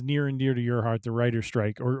know this is near and dear to your heart, the writer's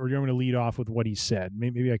strike, or do you want me to lead off with what he said?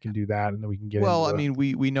 Maybe I can do that, and then we can get Well, into I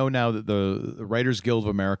mean, we know now that the Writers Guild of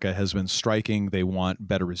America has been striking. They want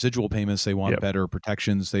better residual payments. They want better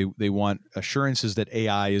protections. They want assurances that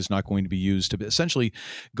AI is not going to be used to essentially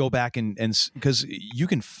go back and because you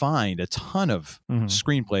can find a ton of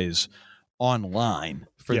screenplays online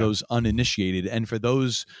for those uninitiated, and for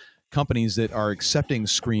those companies that are accepting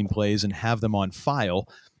screenplays and have them on file,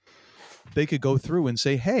 they could go through and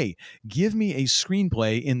say, hey, give me a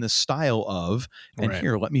screenplay in the style of, and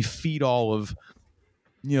here, let me feed all of,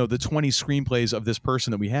 the 20 screenplays of this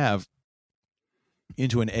person that we have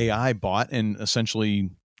into an AI bot and essentially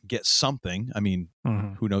get something. I mean,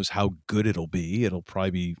 who knows how good it'll be? It'll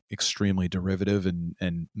probably be extremely derivative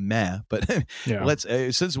and meh, but let's,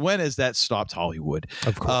 since when has that stopped Hollywood?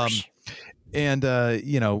 Of course.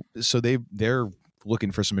 So they're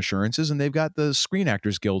looking for some assurances, and they've got the Screen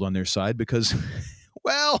Actors Guild on their side because,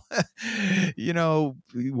 well,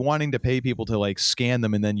 wanting to pay people to like scan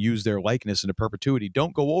them and then use their likeness into perpetuity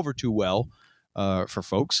don't go over too well for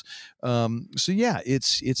folks.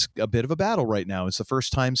 It's a bit of a battle right now. It's the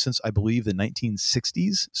first time since I believe the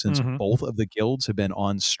 1960s since both of the guilds have been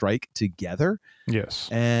on strike together. Yes.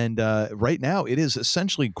 And right now it is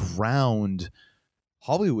essentially ground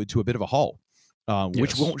Hollywood to a bit of a halt,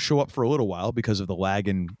 which won't show up for a little while because of the lag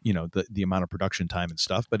in the amount of production time and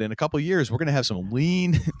stuff. But in a couple of years, we're going to have some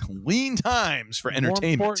lean times for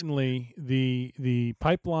entertainment. More importantly, the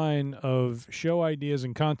pipeline of show ideas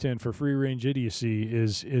and content for free range idiocy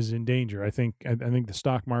is in danger. I think the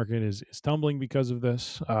stock market is tumbling because of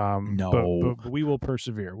this. But we will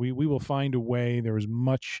persevere. We will find a way. There is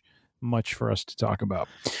much for us to talk about.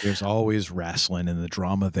 There's always wrestling and the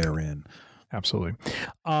drama therein. Absolutely.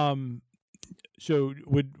 So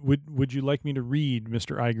would you like me to read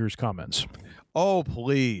Mr. Iger's comments? Oh,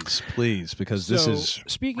 please, because this is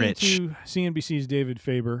speaking rich. To CNBC's David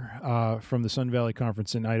Faber from the Sun Valley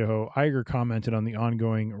Conference in Idaho. Iger commented on the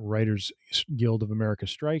ongoing Writers Guild of America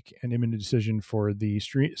strike and imminent decision for the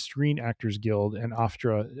Screen Actors Guild and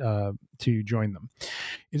AFTRA to join them.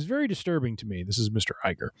 It's very disturbing to me. This is Mr.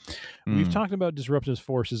 Iger. We've talked about disruptive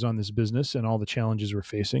forces on this business and all the challenges we're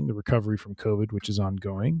facing, the recovery from COVID, which is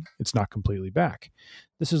ongoing. It's not completely back.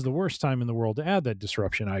 This is the worst time in the world to add that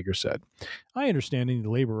disruption, Iger said. I understand the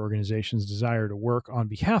labor organization's desire to work on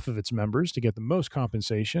behalf of its members to get the most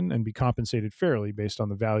compensation and be compensated fairly based on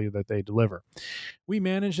the value that they deliver. We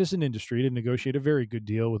managed as an industry to negotiate a very good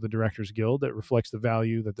deal with the Directors Guild that reflects the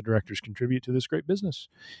value that the directors contribute to this great business.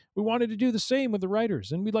 We wanted to do the same with the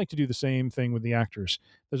writers, and we'd like to do the same thing with the actors.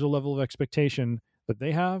 There's a level of expectation that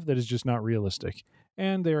they have that is just not realistic,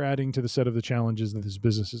 and they're adding to the set of the challenges that this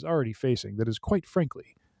business is already facing that is, quite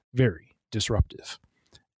frankly, very disruptive.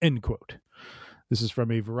 End quote. This is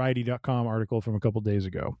from a Variety.com article from a couple days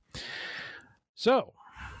ago. So,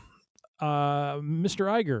 Mr.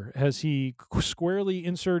 Iger, has he squarely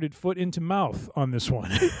inserted foot into mouth on this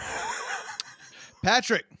one?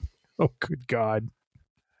 Patrick. Oh, good God.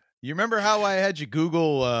 You remember how I had you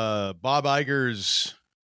Google Bob Iger's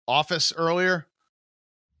office earlier?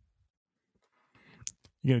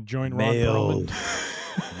 You gonna join Ron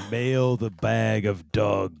Perlman? Mail the bag of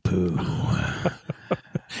dog poo.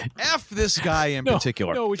 F this guy in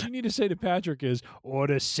particular. No, what you need to say to Patrick is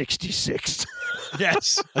order 66.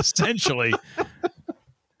 Yes, essentially.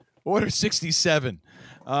 Order 67.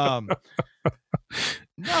 The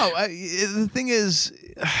thing is,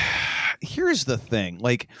 here's the thing.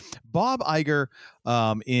 Like, Bob Iger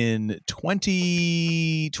in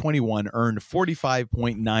 2021 earned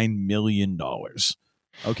 $45.9 million.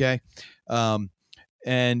 Okay.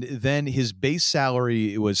 And then his base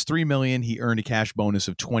salary was $3 million. He earned a cash bonus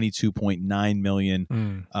of $22.9 million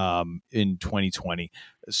in 2020.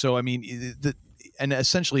 So, I mean, and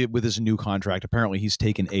essentially with his new contract, apparently he's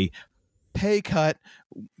taken a pay cut,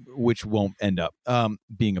 which won't end up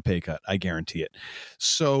being a pay cut. I guarantee it.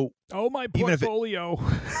 So, my portfolio.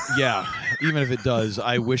 Even if it does,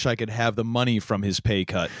 I wish I could have the money from his pay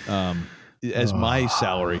cut as my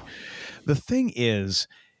salary. The thing is,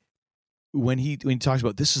 when he talks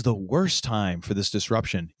about this is the worst time for this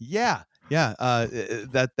disruption,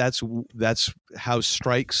 that's how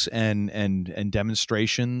strikes and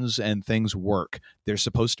demonstrations and things work. They're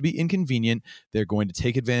supposed to be inconvenient. They're going to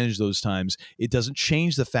take advantage of those times. It doesn't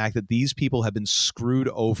change the fact that these people have been screwed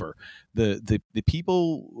over. The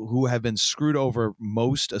people who have been screwed over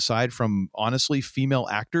most, aside from honestly female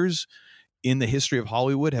actors in the history of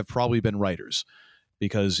Hollywood, have probably been writers.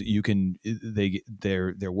 Because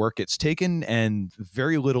their work gets taken and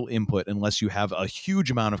very little input unless you have a huge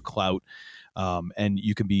amount of clout And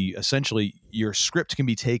you can be essentially your script can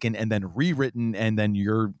be taken and then rewritten, and then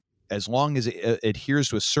as long as it adheres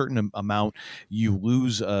to a certain amount, you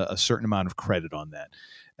lose a certain amount of credit on that.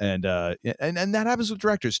 And that happens with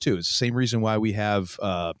directors too. It's the same reason why we have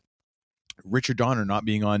Richard Donner not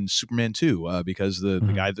being on Superman 2 because the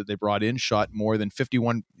guy that they brought in shot more than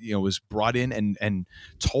 51, was brought in and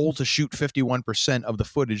told to shoot 51% of the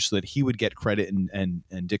footage so that he would get credit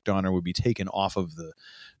and Dick Donner would be taken off of the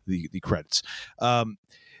credits.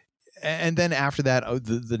 And then after that,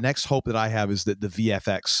 the next hope that I have is that the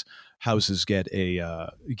VFX houses get a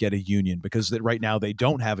union, because right now they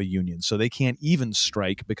don't have a union, so they can't even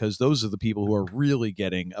strike, because those are the people who are really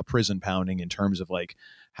getting a prison pounding in terms of like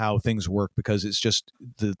how things work, because it's just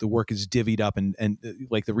the work is divvied up, and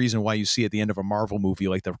like the reason why you see at the end of a Marvel movie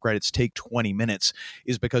like the credits take 20 minutes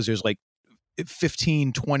is because there's like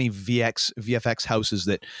 15, 20 VFX houses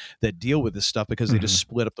that deal with this stuff, because they just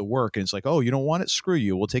split up the work, and it's like, oh, you don't want it, screw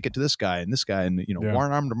you, we'll take it to this guy and this guy, and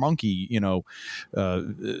Warren Armed Monkey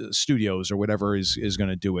studios or whatever is going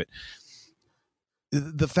to do it.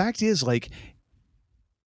 The fact is, like,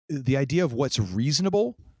 the idea of what's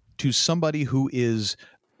reasonable to somebody who is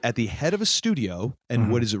at the head of a studio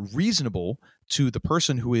and what is reasonable to the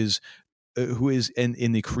person who is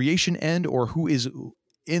in the creation end, or who is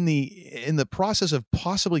in the process of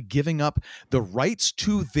possibly giving up the rights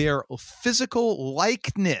to their physical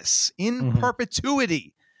likeness in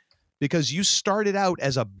perpetuity, because you started out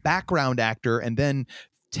as a background actor and then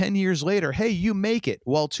 10 years later, hey, you make it.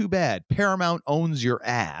 Well, too bad. Paramount owns your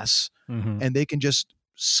ass, and they can just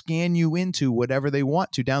scan you into whatever they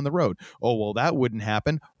want to down the road. Oh, well, that wouldn't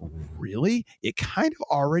happen. Really? It kind of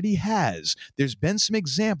already has. There's been some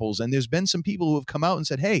examples, and there's been some people who have come out and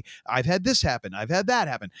said, hey, I've had this happen, I've had that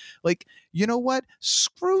happen. Like, you know what?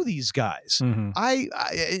 Screw these guys. I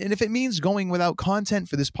and if it means going without content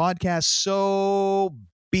for this podcast, so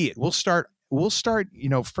be it. We'll start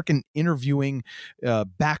freaking interviewing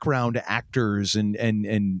background actors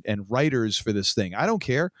and writers for this thing. I don't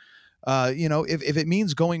care. If it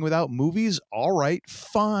means going without movies, all right,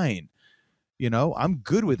 fine. I'm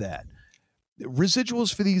good with that.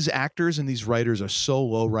 Residuals for these actors and these writers are so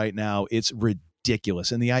low right now. It's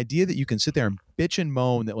ridiculous. And the idea that you can sit there and bitch and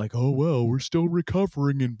moan that like, oh, well, we're still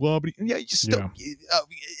recovering and blah, blah. Yeah, you still,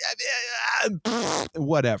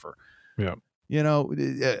 whatever. Yeah.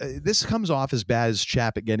 This comes off as bad as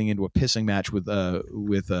Chapek getting into a pissing match with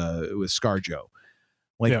ScarJo.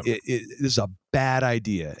 Like, this is a bad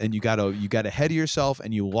idea, and you got ahead of yourself,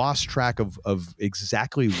 and you lost track of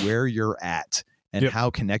exactly where you're at and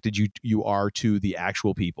how connected you are to the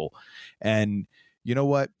actual people. And you know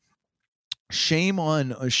what? Shame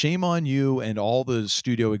on you and all the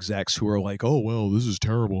studio execs who are like, oh, well, this is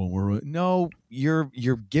terrible. No, you're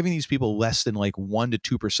giving these people less than like 1%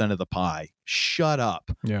 to 2% of the pie. Shut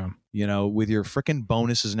up. Yeah. With your freaking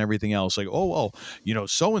bonuses and everything else. Like, oh, well,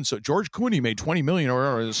 so-and-so, George Clooney made 20 million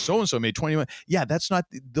or so-and-so made 20 million. Yeah,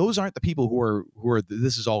 those aren't the people who are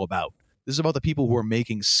this is all about. This is about the people who are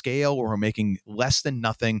making scale or who are making less than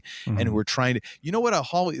nothing and who are trying to, what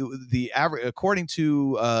according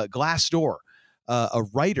to Glassdoor, a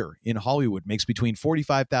writer in Hollywood makes between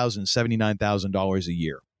 $45,000 and $79,000 a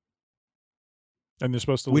year. And they're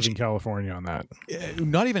supposed to live in California on that.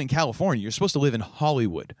 Not even in California. You're supposed to live in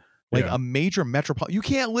Hollywood. Like a major metropolitan. You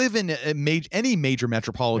can't live in any major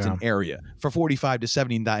metropolitan area for $45,000 to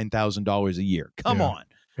 $79,000 a year. Come on.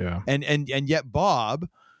 Yeah. And yet Bob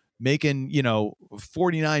making,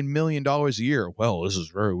 $49 million a year. Well, this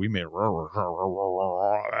is we made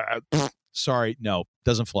sorry, no,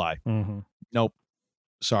 doesn't fly. Nope.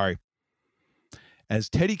 Sorry. As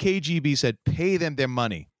Teddy KGB said, pay them their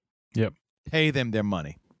money. Yep. Pay them their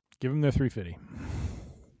money. Give them their $350.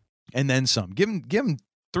 And then some. Give them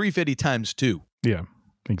 $350 times 2. Yeah,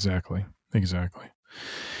 exactly.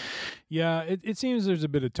 Yeah, it seems there's a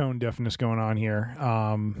bit of tone deafness going on here,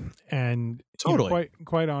 and totally,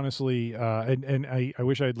 quite honestly, and I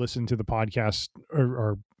wish I'd listened to the podcast,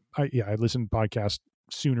 I listened to the podcast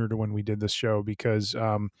sooner to when we did this show, because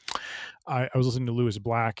I was listening to Lewis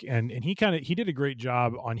Black, and he did a great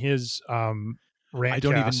job on his Rantcast. I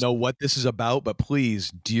don't even know what this is about, but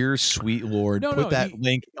please, dear sweet Lord, put that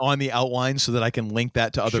link on the outline so that I can link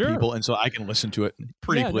that to other people, and so I can listen to it.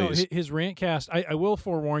 Pretty please. No, his Rantcast. I will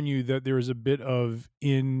forewarn you that there is a bit of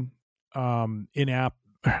in podcast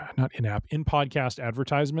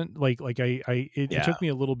advertisement. It took me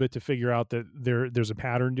a little bit to figure out that there's a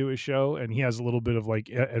pattern to his show, and he has a little bit of like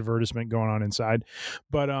advertisement going on inside,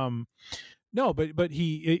 but no, but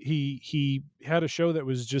he had a show that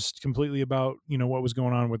was just completely about, what was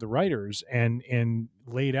going on with the writers, and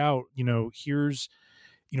laid out, here's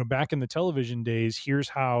back in the television days, here's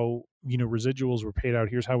how, residuals were paid out.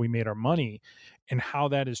 Here's how we made our money, and how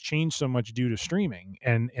that has changed so much due to streaming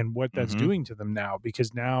and what that's doing to them now.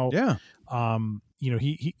 Because now,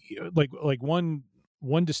 he like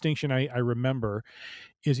one distinction I remember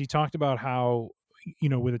is he talked about how,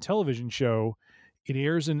 with a television show, it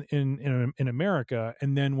airs in America,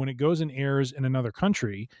 and then when it goes and airs in another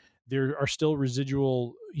country, there are still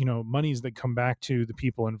residual, monies that come back to the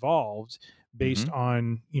people involved based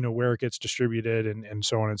on, where it gets distributed and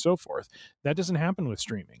so on and so forth. That doesn't happen with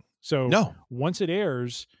streaming. So once it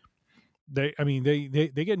airs, they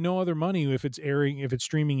get no other money if it's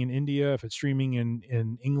streaming in India, if it's streaming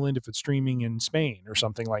in England, if it's streaming in Spain or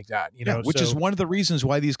something like that, which is one of the reasons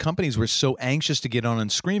why these companies were so anxious to get on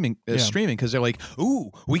streaming, because they're like,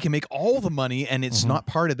 ooh, we can make all the money and it's not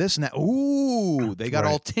part of this and that. Ooh, they got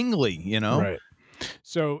all tingly, Right.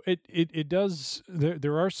 So it does,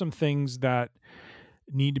 there are some things that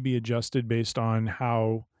need to be adjusted based on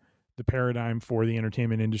how the paradigm for the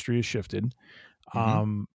entertainment industry has shifted.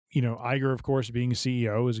 Iger, of course, being a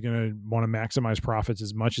CEO, is going to want to maximize profits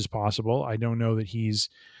as much as possible. I don't know that he's,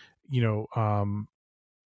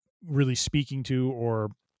 really speaking to, or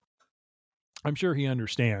I'm sure he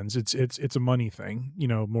understands it's a money thing,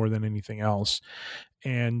 more than anything else.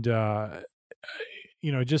 And,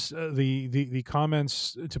 just the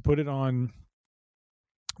comments, to put it on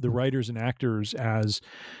the writers and actors as,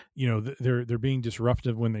 they're being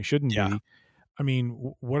disruptive when they shouldn't be. I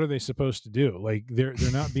mean, what are they supposed to do? Like they're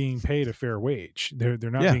not being paid a fair wage. They're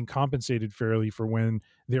not being compensated fairly for when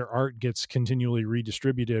their art gets continually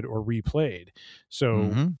redistributed or replayed.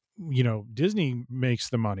 So, Disney makes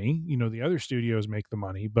the money, the other studios make the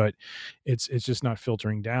money, but it's just not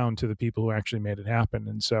filtering down to the people who actually made it happen.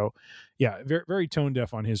 And so, very, very tone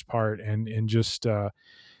deaf on his part, and just,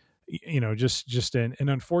 just an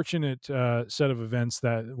unfortunate set of events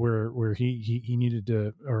that where he needed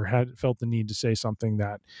to, or had felt the need to say something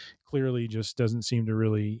that clearly just doesn't seem to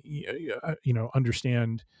really,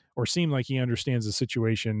 understand, or seem like he understands the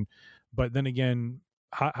situation. But then again,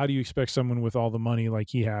 how do you expect someone with all the money like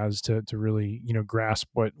he has to really, grasp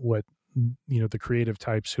what the creative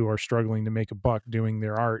types who are struggling to make a buck doing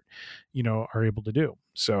their art, are able to do?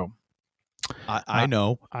 So I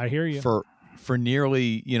know. I hear you. For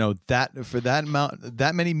nearly, that amount,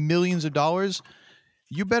 that many millions of dollars,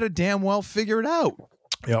 you better damn well figure it out.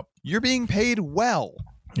 Yep. You're being paid well.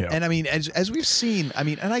 Yeah. And I mean, as we've seen,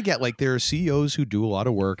 and I get, like, there are CEOs who do a lot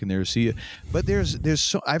of work, and but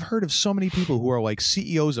I've heard of so many people who are like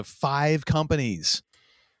CEOs of 5 companies.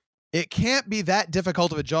 It can't be that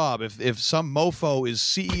difficult of a job if some mofo is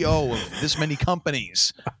CEO of this many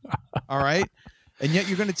companies. All right. And yet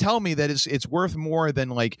you're going to tell me that it's worth more than,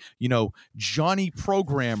 like, Johnny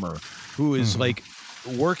Programmer, who is like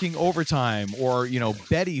working overtime, or,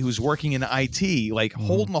 Betty, who's working in IT, like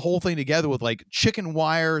holding the whole thing together with like chicken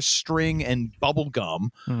wire, string, and bubble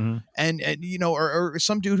gum. And or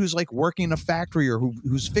some dude who's like working in a factory, or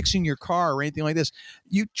who's fixing your car or anything like this.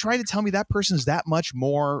 You try to tell me that person's that much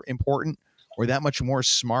more important or that much more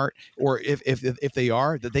smart, or if they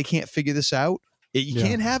are, that they can't figure this out. You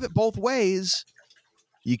can't have it both ways.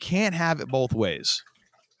 You can't have it both ways.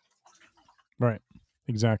 Right.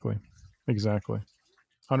 Exactly.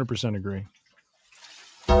 100% agree.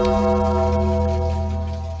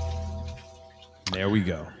 There we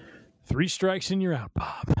go. 3 strikes and you're out,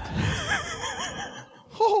 Bob.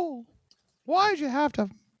 Oh, why'd you have to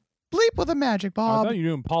bleep with a magic, Bob? I thought you were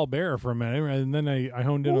doing Paul Bear for a minute, and then I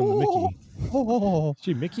honed in on the Mickey. Oh.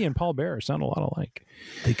 Gee, Mickey and Paul Bear sound a lot alike.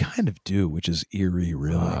 They kind of do, which is eerie,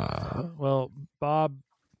 really. Well, Bob,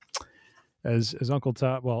 as Uncle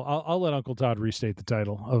Todd, well, I'll let Uncle Todd restate the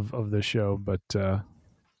title of this show, but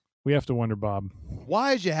we have to wonder, Bob.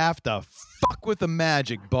 Why'd you have to fuck with the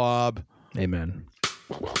magic, Bob? Amen.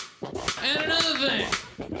 And another thing.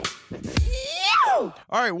 All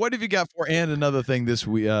right, what have you got for and another thing this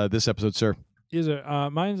episode, sir?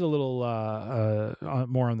 Mine's a little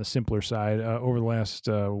more on the simpler side. Over the last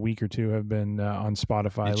week or two, have been on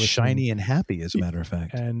Spotify. It's shiny and happy, as a matter of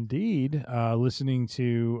fact. Indeed, listening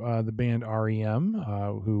to the band REM,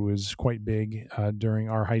 who was quite big during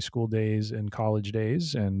our high school days and college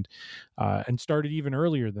days, and started even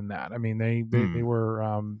earlier than that. I mean, they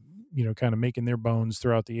were kind of making their bones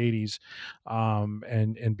throughout the 80s,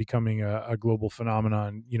 and becoming a global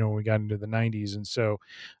phenomenon, when we got into the 90s. And so,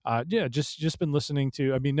 just been listening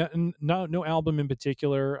to, I mean, no album in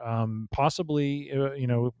particular, possibly,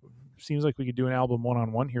 seems like we could do an album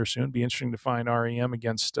one-on-one here soon. Be interesting to find REM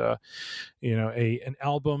against, an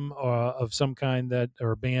album of some kind,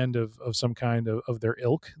 or a band of some kind of their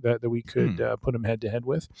ilk that we could put them head to head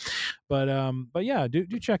with. But yeah, do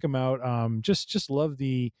check them out. Just love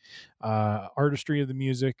the artistry of the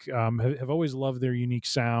music. Have always loved their unique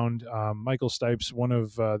sound. Michael Stipe's one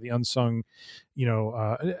of the unsung, I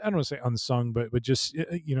don't want to say unsung, but just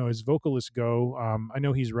as vocalists go, I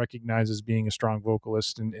know he's recognized as being a strong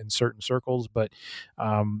vocalist in certain circles, but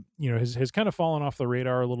has kind of fallen off the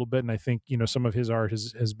radar a little bit, and I think some of his art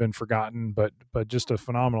has been forgotten, but just a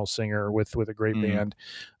phenomenal singer with a great band,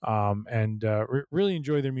 and really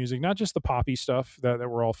enjoy their music, not just the poppy stuff that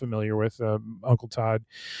we're all familiar with. Uncle Todd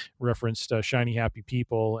referenced Shiny Happy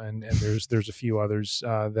People, and there's a few others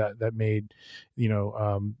that made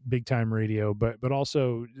big time radio, but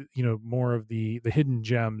also more of the hidden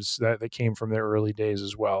gems that came from their early days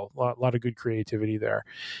as well. A lot of good creativity there,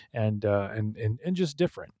 and just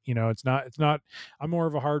different. It's not. I'm more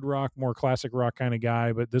of a hard rock, more classic rock kind of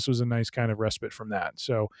guy, but this was a nice kind of respite from that.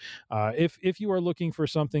 So if you are looking for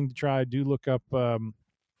something to try, do look up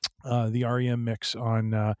the REM mix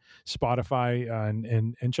on Spotify,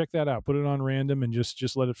 and check that out. Put it on random and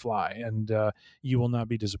just let it fly, and you will not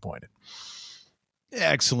be disappointed.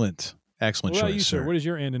 Excellent What about choice, you, sir? What is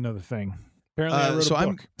your and another thing? Apparently, I wrote a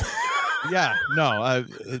book.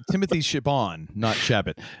 Timothy Chabon, not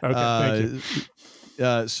Chabot. Okay, thank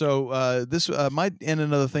you. This my and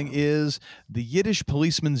another thing is The Yiddish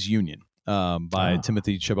Policeman's Union by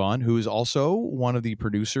Timothy Chabon, who is also one of the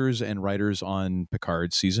producers and writers on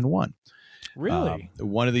Picard season 1. Really?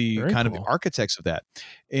 One of the Very kind cool. of architects of that.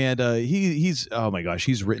 And he's oh my gosh,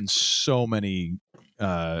 he's written so many.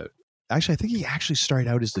 Actually, I think he actually started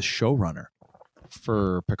out as the showrunner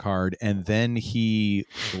for Picard, and then he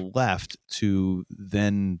left to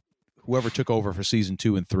then whoever took over for season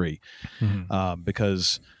 2 and 3,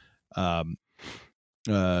 because Chabon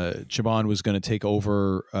was going to take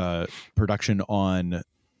over production on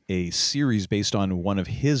a series based on one of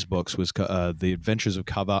his books, was The Adventures of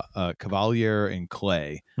Cavalier and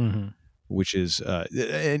Clay, which is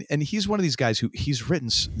and he's one of these guys who he's written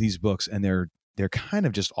these books, and they're kind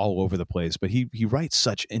of just all over the place, but he writes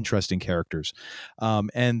such interesting characters.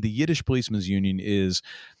 And The Yiddish Policeman's Union is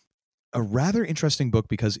a rather interesting book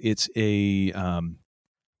because it's an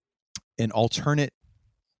alternate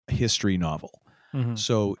history novel.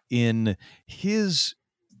 So in his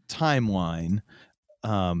timeline,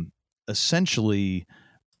 essentially,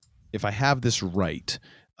 if I have this right,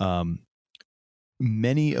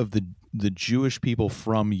 many of the Jewish people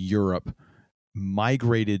from Europe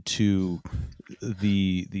migrated to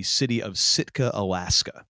the city of Sitka,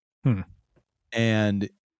 Alaska. And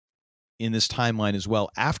in this timeline as well,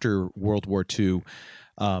 after World War II,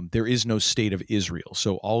 there is no state of Israel.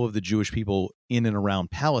 So all of the Jewish people in and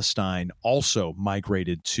around Palestine also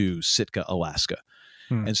migrated to Sitka, Alaska.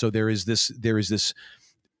 And so there is this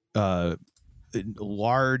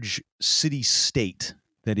large city state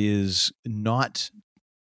that is not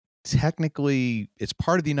technically, it's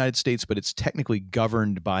part of the United States, but it's technically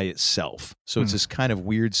governed by itself. So it's this kind of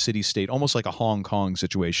weird city state, almost like a Hong Kong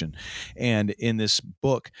situation. And in this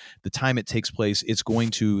book, the time it takes place, it's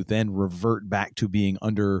going to then revert back to being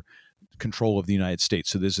under control of the United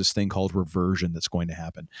States. So there's this thing called reversion that's going to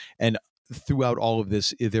happen. And throughout all of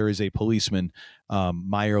this, there is a policeman,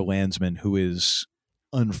 Meyer Landsman, who is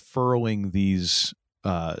unfurling these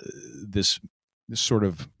this sort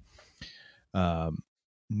of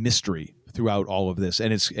mystery throughout all of this,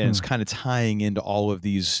 and it's kind of tying into all of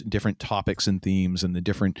these different topics and themes and the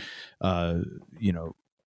different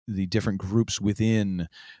the different groups within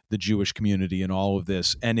the Jewish community and all of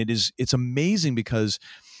this. And it's amazing because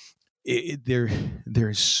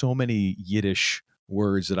there's so many Yiddish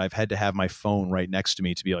words that I've had to have my phone right next to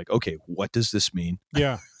me to be like, okay, what does this mean?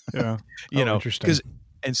 Yeah Interesting. Because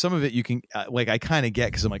and some of it you can I kind of get,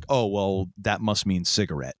 because I'm like, oh well, that must mean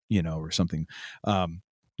cigarette, or something.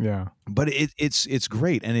 But it's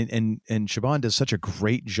great, and Chabon does such a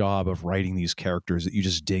great job of writing these characters that you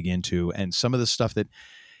just dig into, and some of the stuff that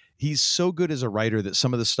he's so good as a writer that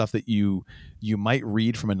some of the stuff that you might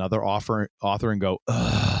read from another author and go,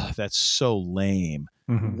 ugh, that's so lame,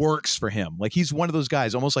 works for him. Like he's one of those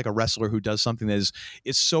guys, almost like a wrestler who does something that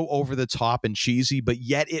it's so over the top and cheesy, but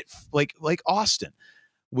yet it like Austin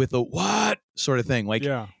with a what sort of thing,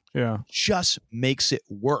 just makes it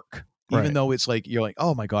work. Even though it's like, you're like,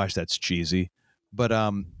 oh my gosh, that's cheesy. But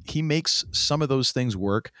he makes some of those things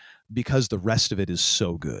work because the rest of it is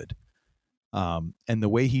so good. And the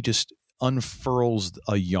way he just unfurls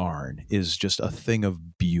a yarn is just a thing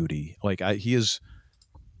of beauty. He is,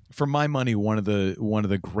 for my money, one of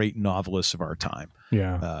the great novelists of our time.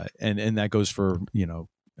 And that goes for,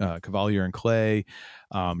 Cavalier and Clay.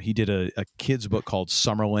 He did a kid's book called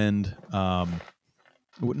Summerland.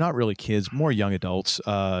 not really kids, more young adults.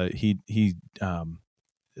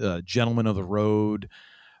 Gentlemen of the Road,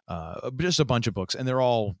 just a bunch of books, and they're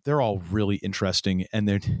all really interesting, and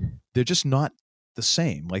they're just not the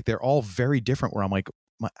same. Like they're all very different. Where I'm like,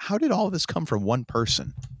 how did all of this come from one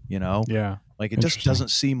person? You know? Yeah. Like it just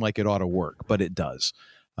doesn't seem like it ought to work, but it does.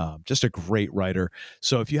 Just a great writer.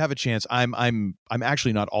 So if you have a chance, I'm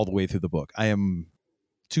actually not all the way through the book. I am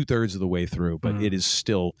 2/3 of the way through, but it is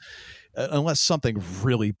still, unless something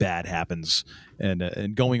really bad happens,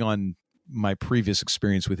 and going on my previous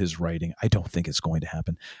experience with his writing, I don't think it's going to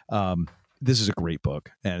happen. This is a great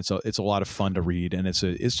book, and it's a lot of fun to read, and it's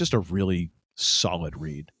just a really solid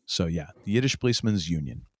read. So yeah, The Yiddish Policeman's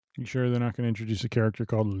Union. You sure they're not going to introduce a character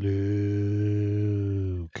called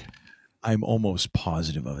Luke? I'm almost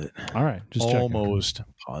positive of it. All right, just almost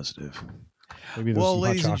positive. Maybe well,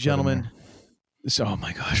 ladies and gentlemen, oh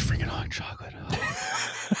my gosh, freaking hot chocolate!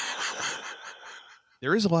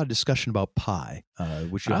 There is a lot of discussion about pie,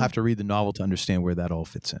 which you'll have to read the novel to understand where that all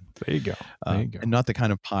fits in. There you go. And not the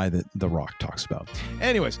kind of pie that The Rock talks about.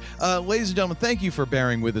 Anyways, ladies and gentlemen, thank you for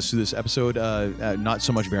bearing with us through this episode. Not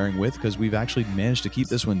so much bearing with, because we've actually managed to keep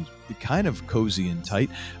this one kind of cozy and tight.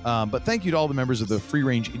 But thank you to all the members of the Free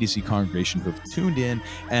Range EDC congregation who have tuned in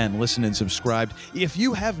and listened and subscribed. If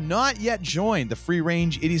you have not yet joined the Free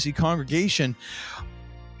Range EDC congregation,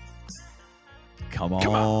 come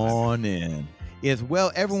on in.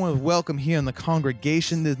 Everyone is welcome here in the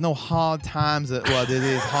congregation. There's no hard times. There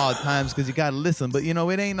is hard times because you got to listen, but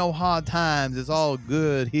it ain't no hard times. It's all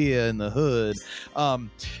good here in the hood.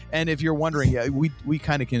 And if you're wondering, we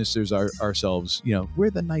kind of consider ourselves, we're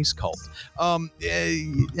the nice cult. And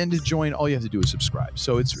to join, all you have to do is subscribe.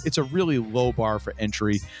 So it's a really low bar for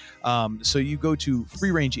entry. So you go to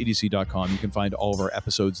freerangeedc.com. You can find all of our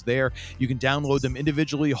episodes there. You can download them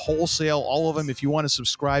individually, wholesale, all of them. If you want to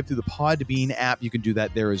subscribe through the Podbean app, you can do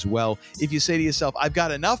that there as well. If you say to yourself, I've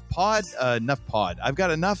got enough I've got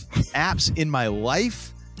enough apps in my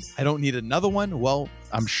life, I don't need another one. Well,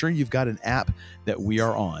 I'm sure you've got an app that we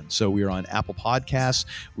are on. So we are on Apple Podcasts.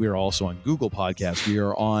 We are also on Google Podcasts. We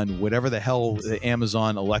are on whatever the hell the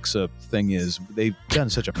Amazon Alexa thing is. They've done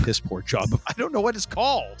such a piss poor job. I don't know what it's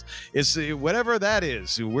called. It's whatever that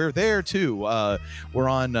is. We're there too. We're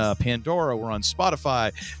on Pandora. We're on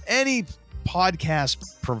Spotify. Any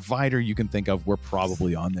podcast provider you can think of, we're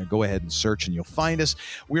probably on there. Go ahead and search and you'll find us.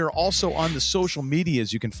 We are also on the social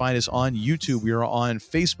medias. You can find us on YouTube. We are on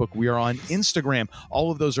Facebook. We are on Instagram. All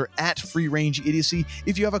of those are at Free Range Idiocy.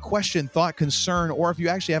 If you have a question, thought, concern, or if you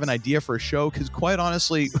actually have an idea for a show, because quite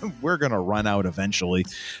honestly, we're going to run out eventually,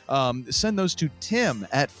 send those to Tim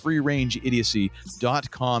at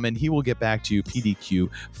freerangeidiocy.com and he will get back to you PDQ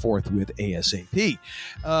forthwith ASAP.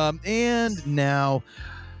 And now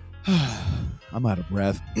I'm out of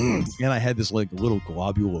breath, and I had this little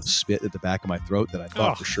globule of spit at the back of my throat that I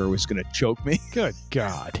thought for sure was going to choke me. Good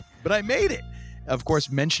God. But I made it. Of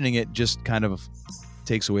course, mentioning it just kind of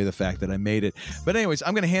takes away the fact that I made it. But anyways,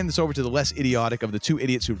 I'm going to hand this over to the less idiotic of the two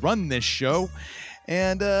idiots who run this show.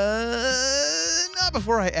 And not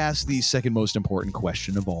before I ask the second most important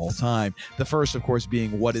question of all time. The first, of course,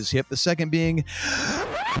 being what is hip. The second being,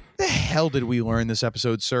 the hell did we learn this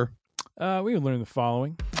episode, sir? We have learned the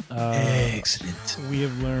following. Excellent. We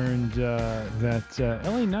have learned that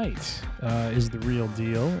LA Knight is the real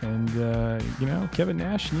deal, and Kevin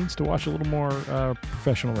Nash needs to watch a little more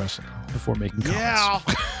professional wrestling before making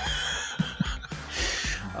comments.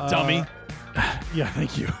 Yeah. Dummy. Yeah,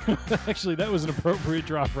 thank you. Actually, that was an appropriate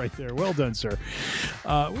drop right there. Well done, sir.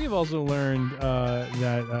 We have also learned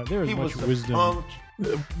that there is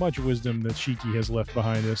much wisdom that Shiki has left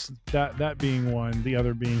behind us. That being one, the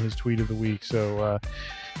other being his tweet of the week. So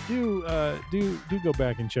do go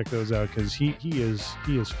back and check those out because he is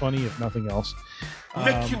funny if nothing else.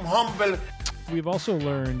 Make him humble. We've also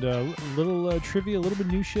learned a little trivia, a little bit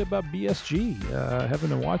new shit about BSG, having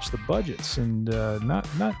to watch the budgets and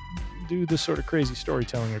not do this sort of crazy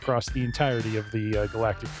storytelling across the entirety of the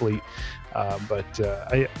Galactic Fleet. But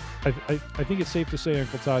I think it's safe to say,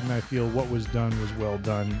 Uncle Todd and I feel what was done was well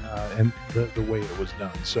done, and the way it was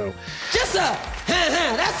done. So, just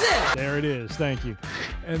that's it. There it is. Thank you.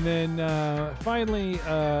 And then finally,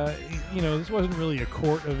 this wasn't really a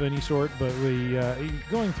court of any sort, but we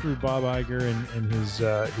going through Bob Iger and his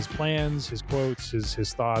plans, his quotes,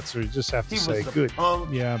 his thoughts. Or just have to say, good.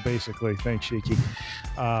 Yeah, basically. Thanks, Shiki.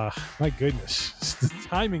 My goodness, the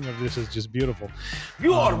timing of this is just beautiful.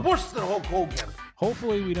 You are worse than Hulk Hogan.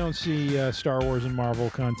 Hopefully we don't see Star Wars and Marvel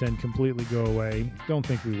content completely go away. Don't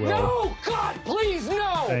think we will. No, God, please,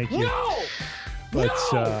 no. Thank you. No. But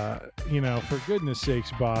for goodness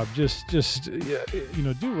sakes, Bob, just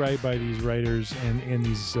do right by these writers and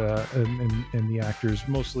these and the actors,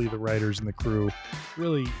 mostly the writers and the crew.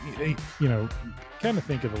 Really, kind of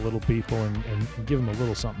think of the little people and give them a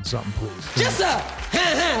little something, please. Yes, sir.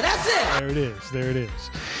 That's it. There it is.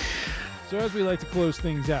 So as we like to close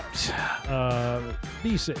things out,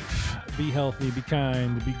 be safe, be healthy, be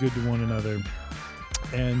kind, be good to one another.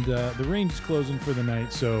 And the range is closing for the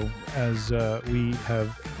night, so as we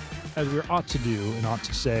ought to do and ought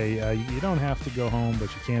to say, you don't have to go home, but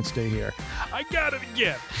you can't stay here. I got it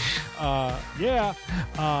again.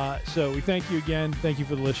 So we thank you again. Thank you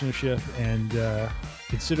for the listenership, and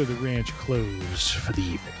consider the ranch closed for the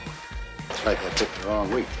evening. It's like I picked the wrong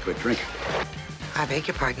week to quit drinking. I beg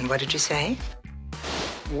your pardon, what did you say?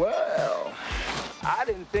 Well, I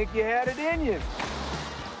didn't think you had it in you.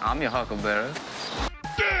 I'm your huckleberry.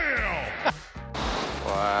 Damn!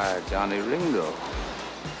 Why, Johnny Ringo.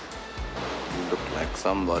 You look like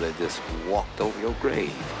somebody just walked over your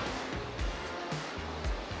grave.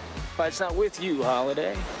 Fight's not with you,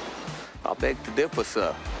 Holiday. I beg to differ,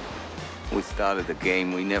 sir. We started a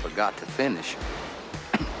game we never got to finish.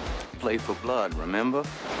 Play for blood, remember?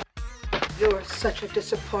 You're such a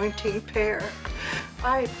disappointing pair.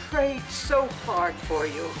 I prayed so hard for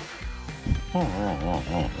you.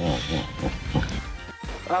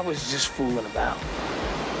 I was just fooling about.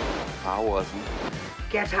 I wasn't.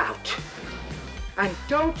 Get out. And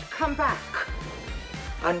don't come back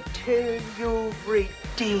until you've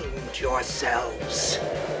redeemed yourselves.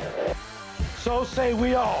 So say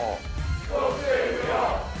we all.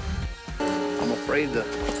 I'm afraid the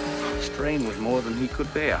strain was more than he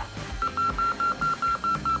could bear.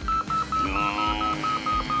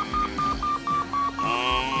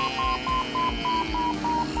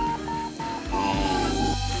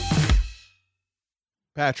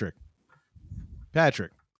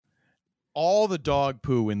 Patrick, all the dog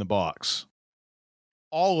poo in the box,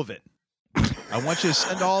 all of it. I want you to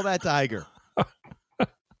send all that to Iger.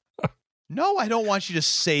 No, I don't want you to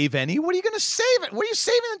save any. What are you going to save it? What are you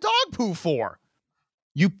saving the dog poo for?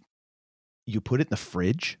 You put it in the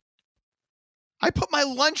fridge? I put my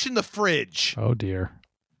lunch in the fridge. Oh, dear.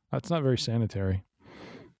 That's not very sanitary.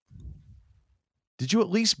 Did you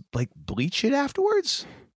at least, bleach it afterwards?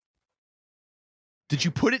 Did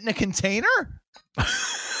you put it in a container? What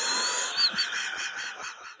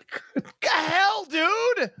the hell,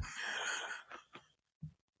 dude?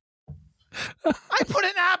 I put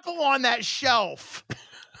an apple on that shelf.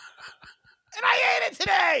 And I ate it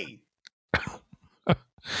today.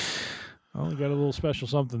 Oh, we got a little special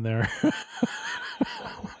something there.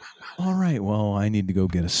 All right, well, I need to go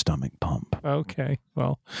get a stomach pump. Okay,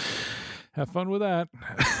 well, have fun with that.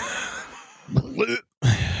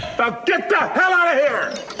 Now get the hell out of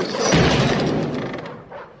here!